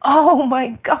go, oh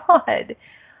my God,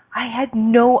 I had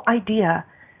no idea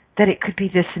that it could be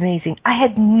this amazing. I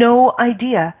had no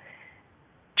idea.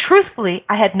 Truthfully,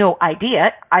 I had no idea,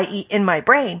 i.e. in my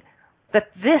brain, that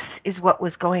this is what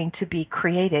was going to be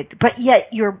created. But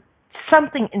yet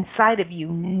something inside of you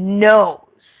knows.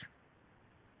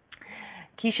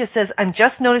 Keisha says, I'm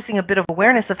just noticing a bit of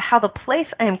awareness of how the place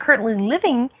I am currently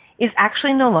living is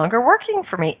actually no longer working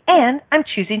for me, and I'm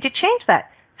choosing to change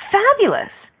that.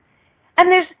 Fabulous. And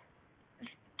there's,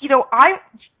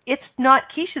 it's not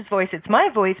Keisha's voice, it's my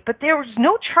voice, but there was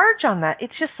no charge on that.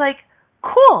 It's just like,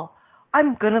 cool,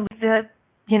 I'm going to leave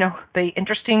the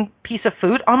interesting piece of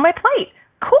food on my plate.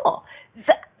 Cool.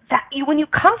 When you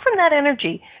come from that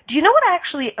energy, do you know what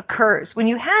actually occurs when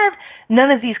you have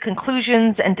none of these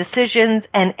conclusions and decisions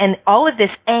and all of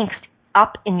this angst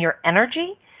up in your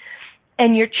energy,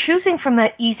 and you're choosing from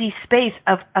that easy space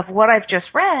of what I've just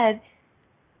read?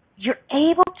 You're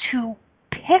able to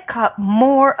pick up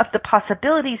more of the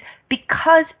possibilities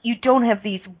because you don't have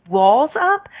these walls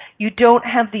up, you don't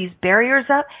have these barriers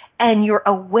up, and your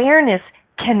awareness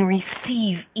can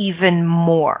receive even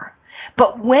more.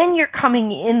 But when you're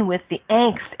coming in with the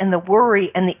angst and the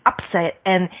worry and the upset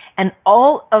and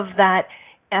all of that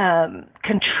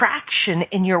contraction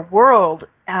in your world,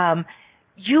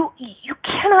 you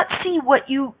cannot see what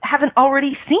you haven't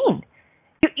already seen.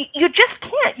 You just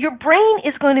can't. Your brain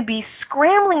is going to be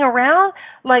scrambling around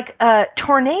like a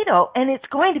tornado, and it's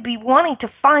going to be wanting to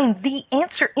find the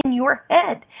answer in your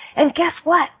head. And guess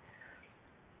what?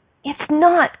 It's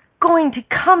not going to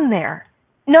come there.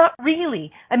 Not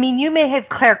really. I mean, you may have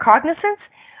claircognizance,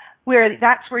 where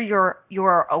that's where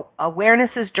your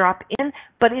awarenesses drop in,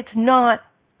 but it's not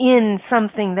in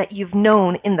something that you've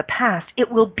known in the past.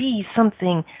 It will be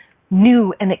something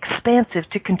new and expansive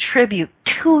to contribute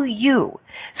to you.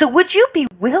 So would you be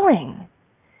willing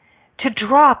to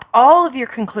drop all of your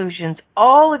conclusions,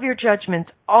 all of your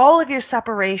judgments, all of your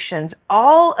separations,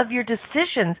 all of your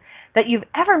decisions that you've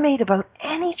ever made about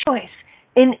any choice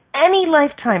in any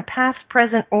lifetime, past,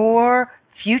 present, or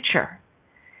future?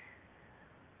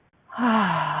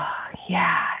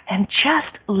 Yeah, and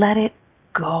just let it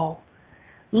go.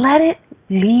 Let it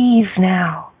leave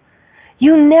now.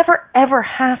 You never, ever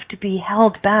have to be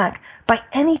held back by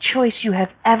any choice you have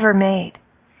ever made.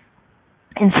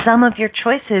 And some of your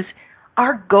choices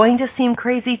are going to seem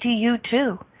crazy to you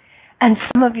too. And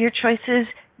some of your choices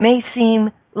may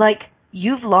seem like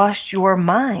you've lost your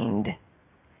mind.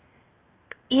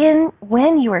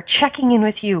 When you are checking in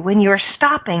with you, when you are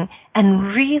stopping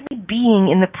and really being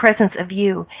in the presence of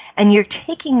you, and you're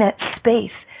taking that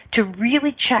space to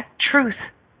really check truth,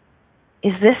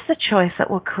 is this the choice that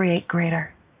will create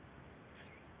greater?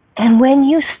 And when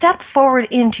you step forward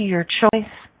into your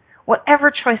choice,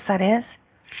 whatever choice that is,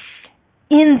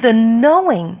 in the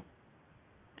knowing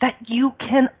that you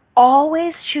can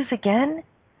always choose again,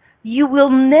 you will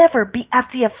never be at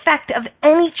the effect of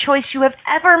any choice you have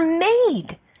ever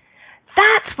made.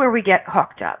 That's where we get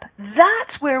hooked up.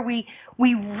 That's where we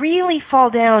really fall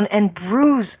down and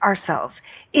bruise ourselves,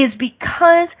 is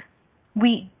because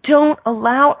we don't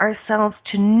allow ourselves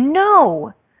to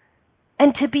know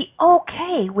and to be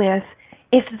okay with,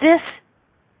 if this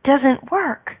doesn't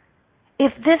work,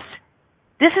 if this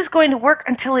is going to work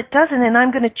until it doesn't, and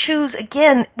I'm going to choose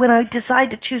again when I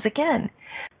decide to choose again.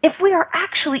 If we are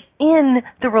actually in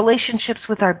the relationships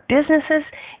with our businesses,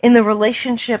 in the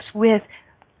relationships with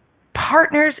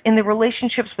partners, in the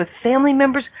relationships with family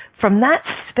members, from that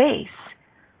space,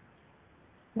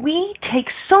 we take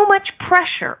so much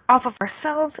pressure off of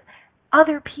ourselves,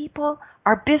 other people,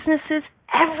 our businesses,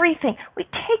 everything. We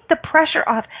take the pressure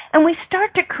off, and we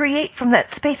start to create from that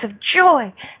space of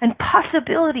joy and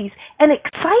possibilities and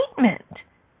excitement.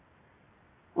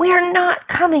 We are not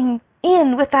coming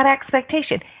in with that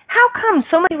expectation. How come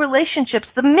so many relationships,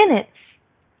 the minute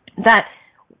that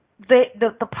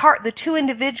the two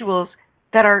individuals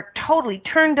that are totally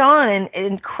turned on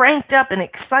and cranked up and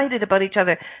excited about each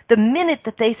other, the minute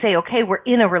that they say, okay, we're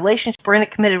in a relationship, we're in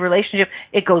a committed relationship,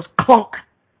 it goes clunk.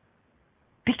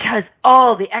 Because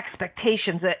all the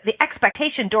expectations, the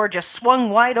expectation door just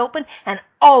swung wide open, and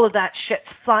all of that shit's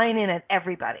flying in at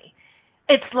everybody.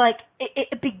 It's like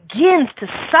it begins to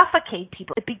suffocate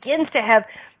people. It begins to have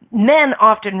men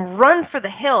often run for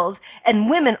the hills, and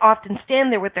women often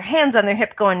stand there with their hands on their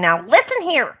hips going, now listen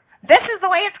here, this is the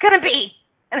way it's going to be.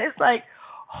 And it's like,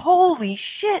 holy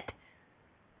shit,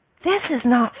 this is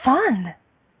not fun.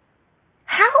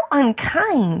 How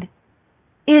unkind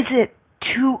is it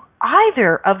to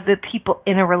either of the people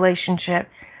in a relationship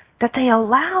that they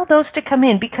allow those to come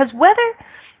in? Because whether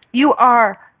you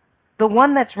are the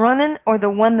one that's running or the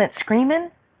one that's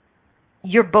screaming,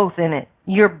 you're both in it.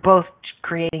 You're both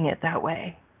creating it that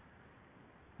way.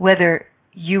 Whether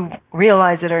you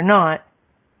realize it or not,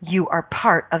 you are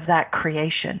part of that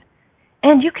creation.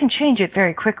 And you can change it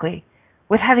very quickly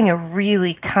with having a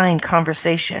really kind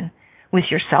conversation with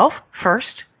yourself first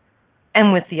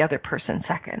and with the other person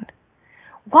second.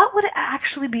 What would it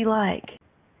actually be like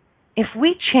if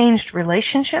we changed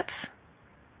relationships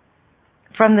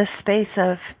from the space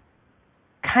of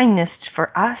kindness for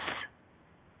us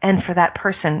and for that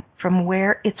person from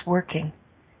where it's working?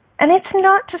 And it's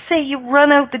not to say you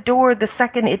run out the door the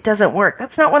second it doesn't work.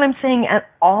 That's not what I'm saying at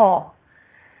all.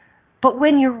 But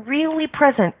when you're really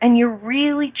present and you're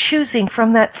really choosing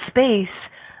from that space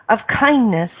of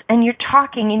kindness and you're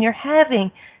talking and you're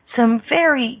having some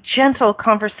very gentle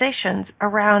conversations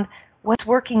around what's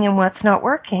working and what's not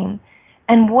working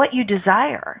and what you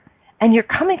desire, and you're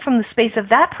coming from the space of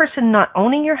that person not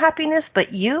owning your happiness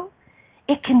but you,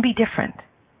 it can be different.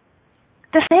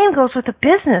 The same goes with a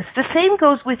business. The same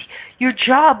goes with your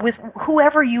job, with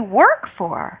whoever you work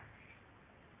for.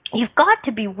 You've got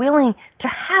to be willing to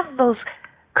have those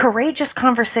courageous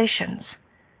conversations.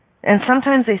 And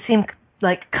sometimes they seem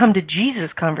like come to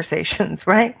Jesus conversations,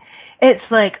 right? It's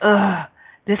like,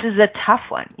 this is a tough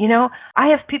one. You know,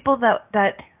 I have people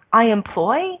that I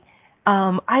employ.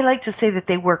 I like to say that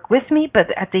they work with me, but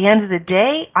at the end of the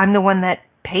day, I'm the one that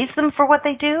pays them for what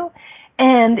they do.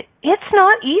 And it's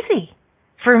not easy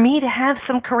for me to have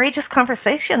some courageous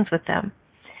conversations with them.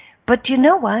 But you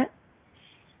know what?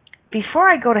 Before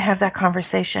I go to have that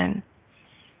conversation,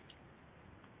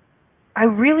 I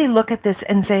really look at this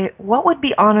and say, what would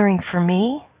be honoring for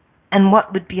me and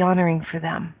what would be honoring for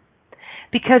them?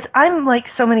 Because I'm like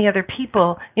so many other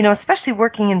people, you know, especially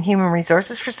working in human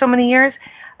resources for so many years,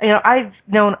 you know, I've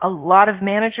known a lot of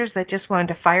managers that just wanted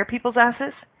to fire people's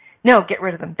asses. No, get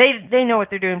rid of them. They know what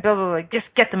they're doing, blah, blah, blah.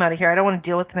 Just get them out of here. I don't want to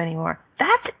deal with them anymore.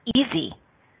 That's easy.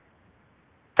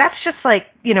 That's just like,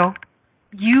 you know,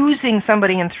 using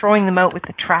somebody and throwing them out with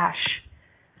the trash.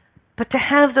 But to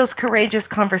have those courageous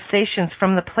conversations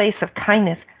from the place of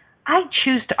kindness, I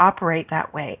choose to operate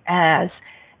that way as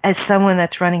someone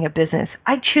that's running a business.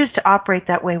 I choose to operate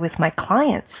that way with my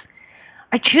clients.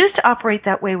 I choose to operate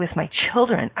that way with my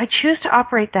children. I choose to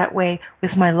operate that way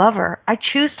with my lover. I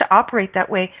choose to operate that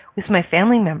way with my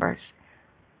family members.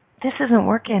 This isn't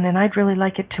working, and I'd really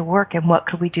like it to work, and what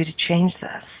could we do to change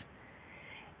this?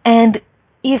 And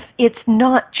if it's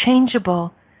not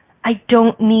changeable, I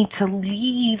don't need to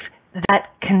leave that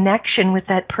connection with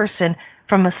that person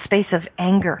from a space of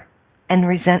anger and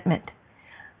resentment.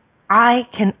 I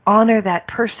can honor that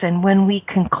person when we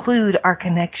conclude our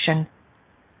connection.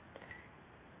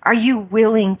 Are you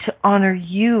willing to honor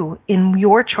you in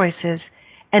your choices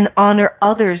and honor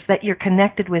others that you're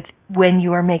connected with when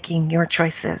you are making your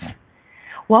choices?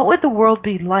 What would the world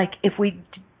be like if we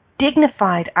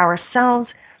dignified ourselves,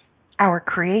 our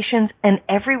creations, and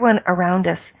everyone around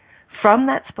us from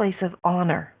that space of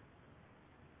honor?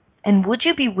 And would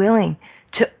you be willing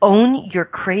to own your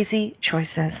crazy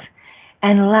choices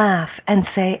and laugh and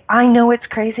say, I know it's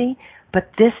crazy,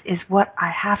 but this is what I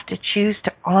have to choose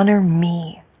to honor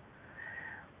me?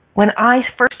 When I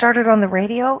first started on the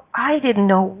radio, I didn't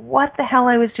know what the hell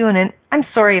I was doing. And I'm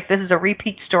sorry if this is a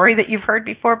repeat story that you've heard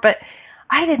before, but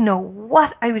I didn't know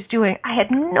what I was doing. I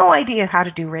had no idea how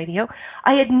to do radio.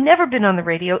 I had never been on the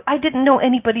radio. I didn't know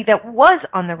anybody that was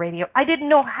on the radio. I didn't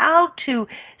know how to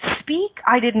speak.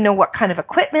 I didn't know what kind of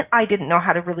equipment. I didn't know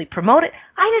how to really promote it.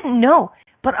 I didn't know.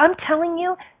 But I'm telling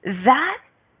you,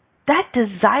 that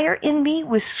desire in me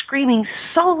was screaming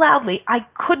so loudly, I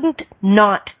couldn't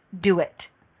not do it.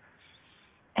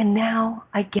 And now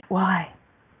I get why.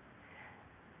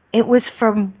 It was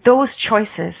from those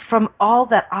choices, from all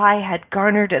that I had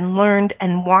garnered and learned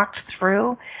and walked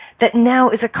through, that now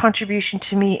is a contribution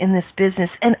to me in this business.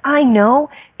 And I know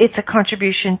it's a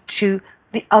contribution to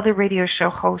the other radio show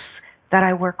hosts that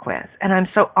I work with, and I'm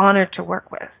so honored to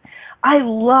work with. I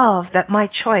love that my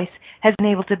choice has been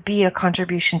able to be a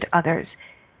contribution to others.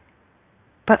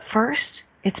 But first,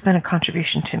 it's been a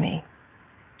contribution to me.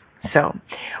 So,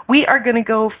 we are going to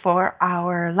go for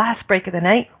our last break of the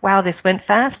night. Wow, this went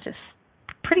fast. It's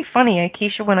pretty funny,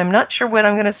 Keisha, when I'm not sure what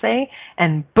I'm going to say,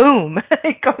 and boom,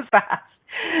 it goes fast.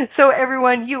 So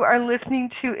everyone, you are listening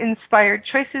to Inspired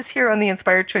Choices here on the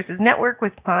Inspired Choices Network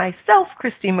with myself,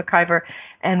 Christine McIver.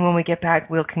 And when we get back,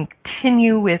 we'll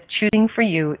continue with choosing for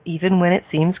you, even when it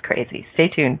seems crazy. Stay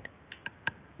tuned.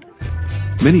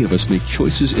 Many of us make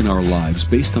choices in our lives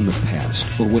based on the past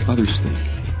or what others think.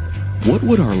 What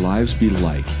would our lives be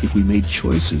like if we made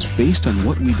choices based on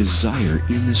what we desire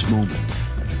in this moment?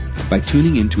 By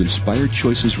tuning in to Inspired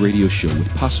Choices radio show with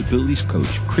Possibilities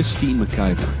Coach Christine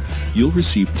McIver, you'll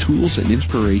receive tools and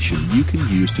inspiration you can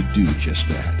use to do just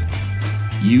that.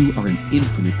 You are an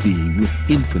infinite being with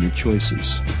infinite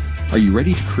choices. Are you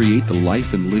ready to create the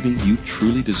life and living you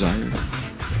truly desire?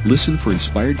 Listen for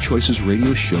Inspired Choices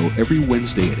radio show every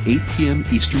Wednesday at 8 p.m.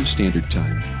 Eastern Standard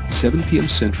Time, 7 p.m.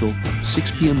 Central,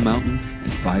 6 p.m. Mountain,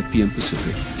 and 5 p.m.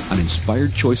 Pacific on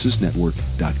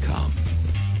InspiredChoicesNetwork.com.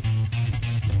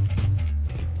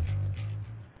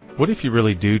 What if you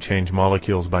really do change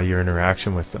molecules by your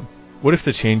interaction with them? What if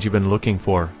the change you've been looking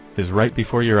for is right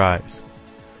before your eyes?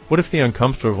 What if the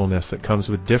uncomfortableness that comes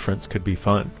with difference could be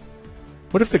fun?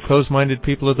 What if the closed-minded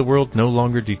people of the world no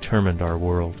longer determined our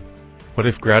world? What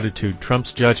if gratitude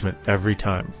trumps judgment every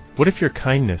time? What if your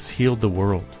kindness healed the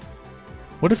world?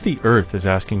 What if the earth is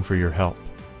asking for your help?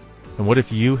 And what if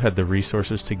you had the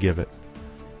resources to give it?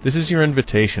 This is your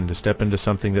invitation to step into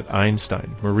something that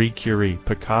Einstein, Marie Curie,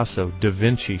 Picasso, Da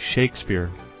Vinci, Shakespeare,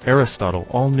 Aristotle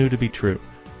all knew to be true.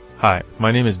 Hi,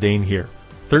 my name is Dane here.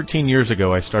 13 years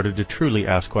ago I started to truly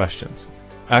ask questions.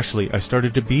 Actually, I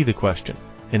started to be the question,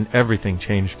 and everything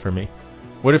changed for me.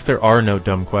 What if there are no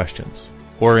dumb questions?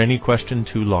 Or any question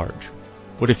too large?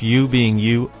 What if you being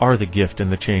you are the gift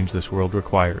and the change this world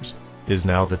requires? Is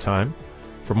now the time?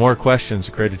 For more questions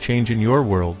to create a change in your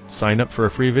world, sign up for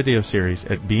a free video series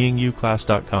at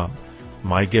beingyouclass.com.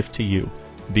 My gift to you,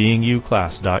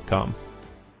 beingyouclass.com.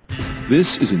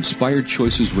 This is Inspired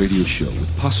Choices Radio Show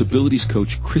with Possibilities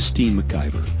Coach Christine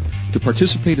McIver. To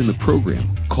participate in the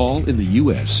program, call in the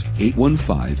U.S.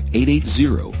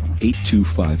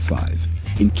 815-880-8255.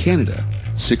 In Canada,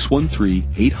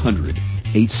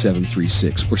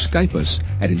 613-800-8736, or Skype us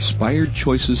at Inspired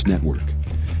Choices Network.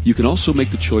 You can also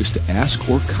make the choice to ask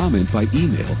or comment by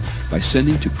email by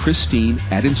sending to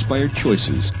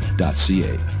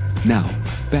Christine@InspiredChoices.ca. Now,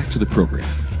 back to the program.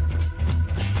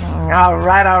 All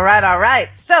right.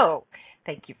 So,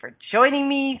 thank you for joining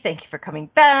me. Thank you for coming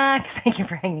back. Thank you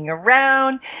for hanging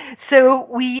around. So,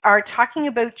 we are talking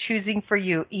about choosing for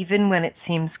you even when it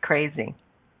seems crazy.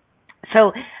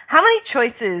 So, how many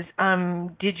choices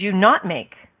did you not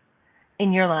make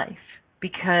in your life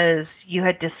because you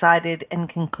had decided and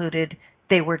concluded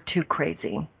they were too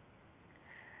crazy?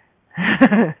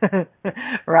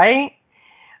 Right?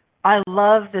 I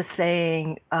love the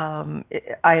saying,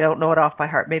 I don't know it off by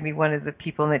heart. Maybe one of the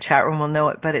people in the chat room will know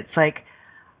it, but it's like,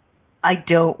 I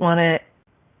don't want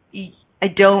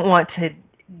to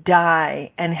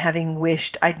die and having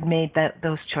wished I'd made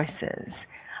those choices.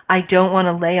 I don't want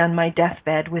to lay on my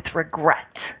deathbed with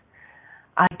regret.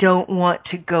 I don't want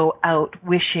to go out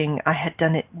wishing I had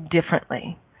done it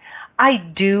differently. I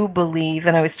do believe,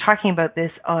 and I was talking about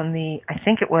this on the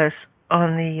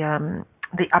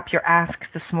Up Your Ask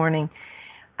this morning.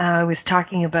 I was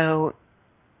talking about,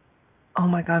 oh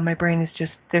my God, my brain is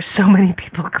just, there's so many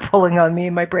people pulling on me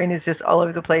and my brain is just all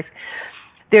over the place.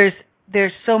 There's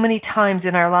so many times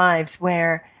in our lives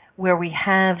where we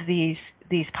have these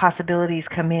possibilities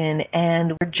come in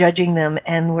and we're judging them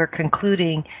and we're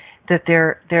concluding that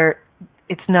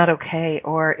it's not okay,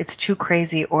 or it's too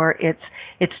crazy, or it's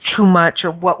too much,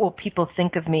 or what will people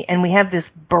think of me? And we have this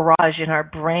barrage in our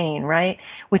brain, right,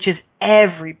 which is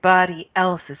everybody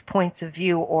else's points of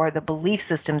view or the belief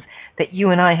systems that you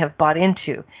and I have bought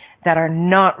into that are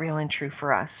not real and true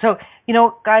for us. So,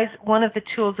 guys, one of the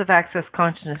tools of Access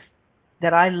Consciousness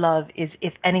that I love is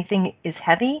if anything is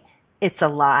heavy, it's a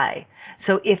lie.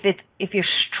 So if you're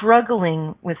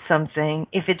struggling with something,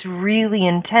 if it's really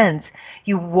intense,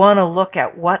 you want to look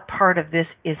at what part of this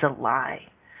is a lie.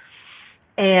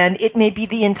 And it may be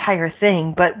the entire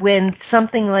thing, but when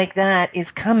something like that is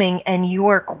coming and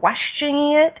you're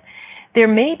questioning it, there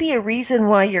may be a reason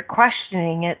why you're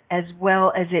questioning it, as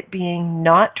well as it being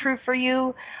not true for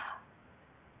you,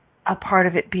 a part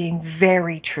of it being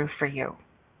very true for you.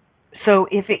 So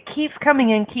if it keeps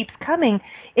coming and keeps coming,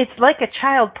 it's like a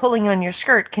child pulling on your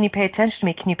skirt. Can you pay attention to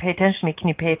me? Can you pay attention to me? Can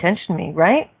you pay attention to me?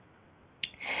 Right?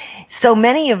 So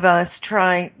many of us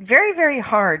try very, very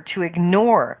hard to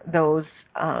ignore those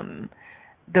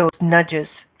nudges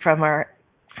from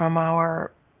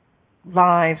our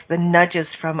lives, the nudges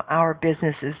from our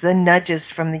businesses, the nudges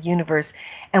from the universe,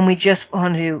 and we just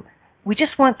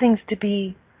want things to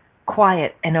be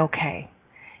quiet and okay.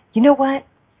 You know what?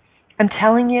 I'm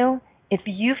telling you, if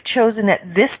you've chosen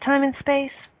at this time and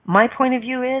space, my point of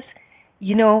view is,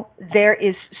 there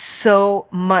is so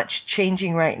much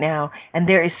changing right now, and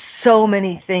there is so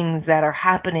many things that are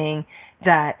happening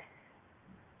that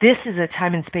this is a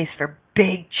time and space for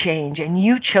big change, and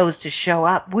you chose to show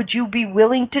up. Would you be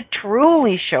willing to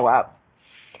truly show up?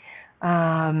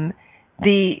 One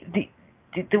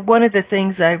of the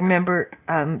things I remember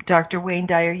Dr. Wayne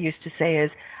Dyer used to say is,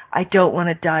 I don't want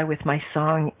to die with my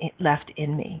song left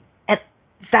in me. And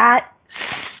that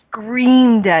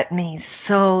screamed at me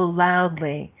so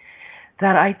loudly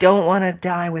that I don't want to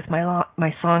die with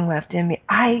my song left in me.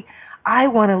 I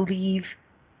want to leave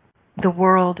the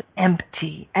world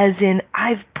empty, as in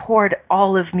I've poured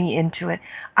all of me into it.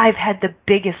 I've had the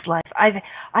biggest life.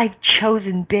 I've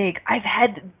chosen big. I've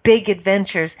had big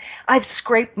adventures. I've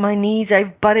scraped my knees.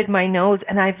 I've butted my nose,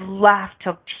 and I've laughed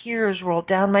till tears roll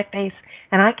down my face.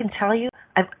 And I can tell you,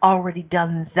 I've already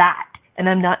done that, and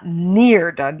I'm not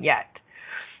near done yet.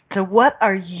 So what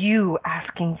are you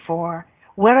asking for?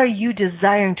 What are you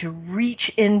desiring to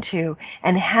reach into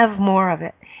and have more of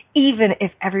it, even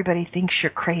if everybody thinks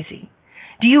you're crazy?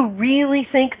 Do you really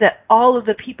think that all of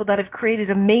the people that have created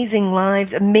amazing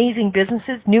lives, amazing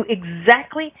businesses, knew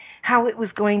exactly how it was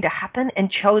going to happen and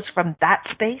chose from that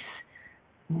space?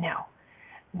 No.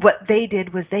 What they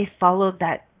did was they followed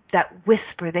that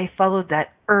whisper, they followed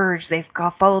that urge, they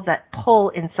followed that pull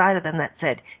inside of them that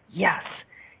said, yes,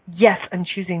 I'm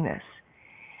choosing this.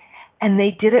 And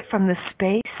they did it from the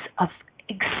space of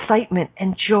excitement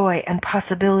and joy and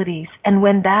possibilities. And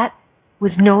when that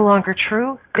was no longer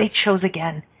true, they chose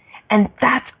again. And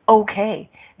that's okay.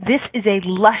 This is a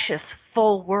luscious,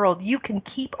 full world. You can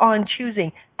keep on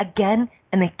choosing again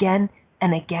and again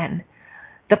and again.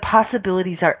 The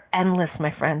possibilities are endless,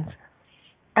 my friends.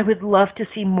 I would love to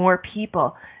see more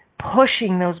people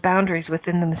pushing those boundaries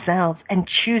within themselves and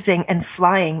choosing and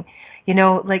flying.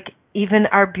 Like even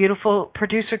our beautiful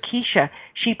producer, Keisha,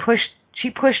 she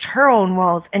pushed her own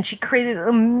walls, and she created an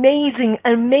amazing,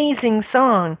 amazing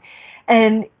song.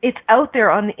 And it's out there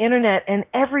on the internet, and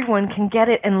everyone can get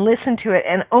it and listen to it.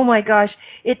 And oh my gosh,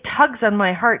 it tugs on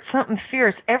my heart, something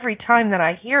fierce every time that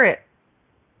I hear it.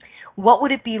 What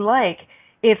would it be like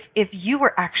if you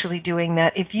were actually doing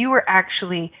that, if you were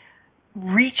actually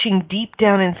reaching deep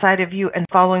down inside of you and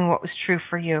following what was true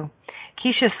for you?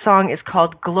 Keisha's song is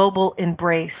called Global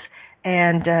Embrace,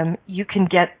 and you can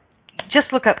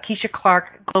just look up Keisha Clark,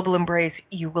 Global Embrace.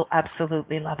 You will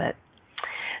absolutely love it.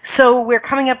 So we're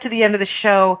coming up to the end of the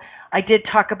show. I did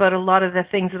talk about a lot of the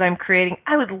things that I'm creating.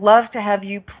 I would love to have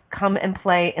you come and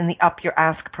play in the Up Your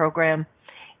Ask program.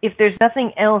 If there's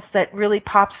nothing else that really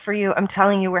pops for you, I'm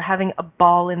telling you, we're having a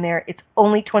ball in there. It's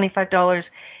only $25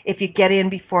 if you get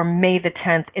in before May the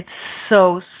 10th. It's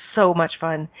so, so much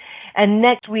fun. And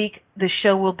next week, the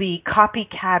show will be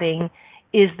Copycatting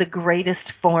is the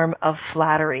Greatest Form of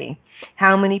Flattery.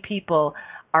 How many people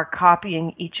are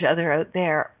copying each other out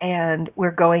there? And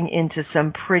we're going into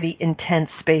some pretty intense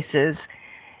spaces.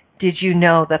 Did you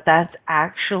know that that's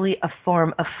actually a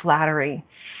form of flattery?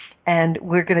 And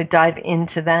we're going to dive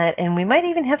into that, and we might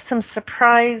even have some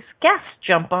surprise guests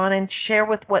jump on and share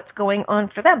with what's going on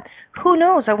for them. Who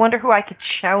knows? I wonder who I could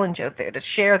challenge out there to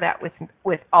share that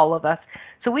with all of us,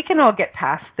 so we can all get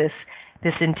past this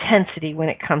intensity when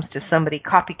it comes to somebody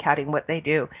copycatting what they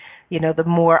do.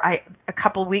 A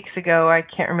couple weeks ago, I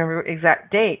can't remember the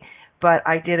exact date, but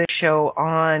I did a show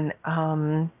on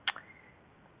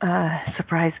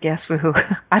surprise guest, woohoo.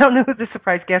 I don't know who the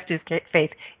surprise guest is, Faith.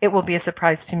 It will be a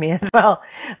surprise to me as well.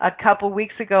 A couple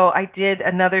weeks ago, I did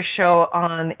another show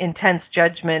on intense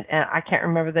judgment, and I can't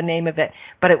remember the name of it,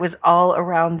 but it was all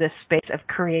around this space of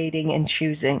creating and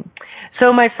choosing.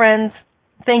 So, my friends,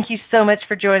 thank you so much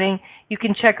for joining. You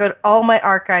can check out all my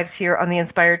archives here on the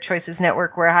Inspired Choices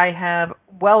Network, where I have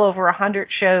well over 100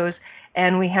 shows,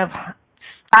 and we have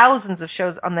thousands of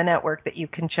shows on the network that you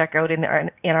can check out in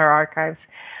our archives.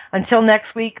 Until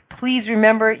next week, please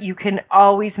remember, you can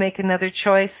always make another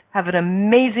choice. Have an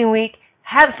amazing week.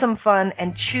 have some fun,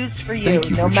 and choose for you. Thank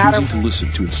you no for matter choosing to listen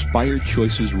to Inspired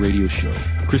Choices Radio Show.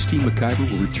 Christine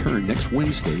McIver will return next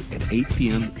Wednesday at 8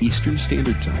 p.m. Eastern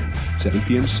Standard Time, 7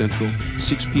 p.m. Central,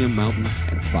 6 p.m. Mountain,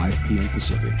 and 5 p.m.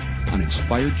 Pacific on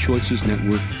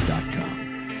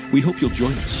InspiredChoicesNetwork.com. We hope you'll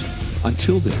join us.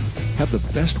 Until then, have the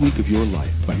best week of your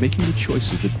life by making the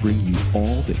choices that bring you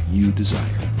all that you desire.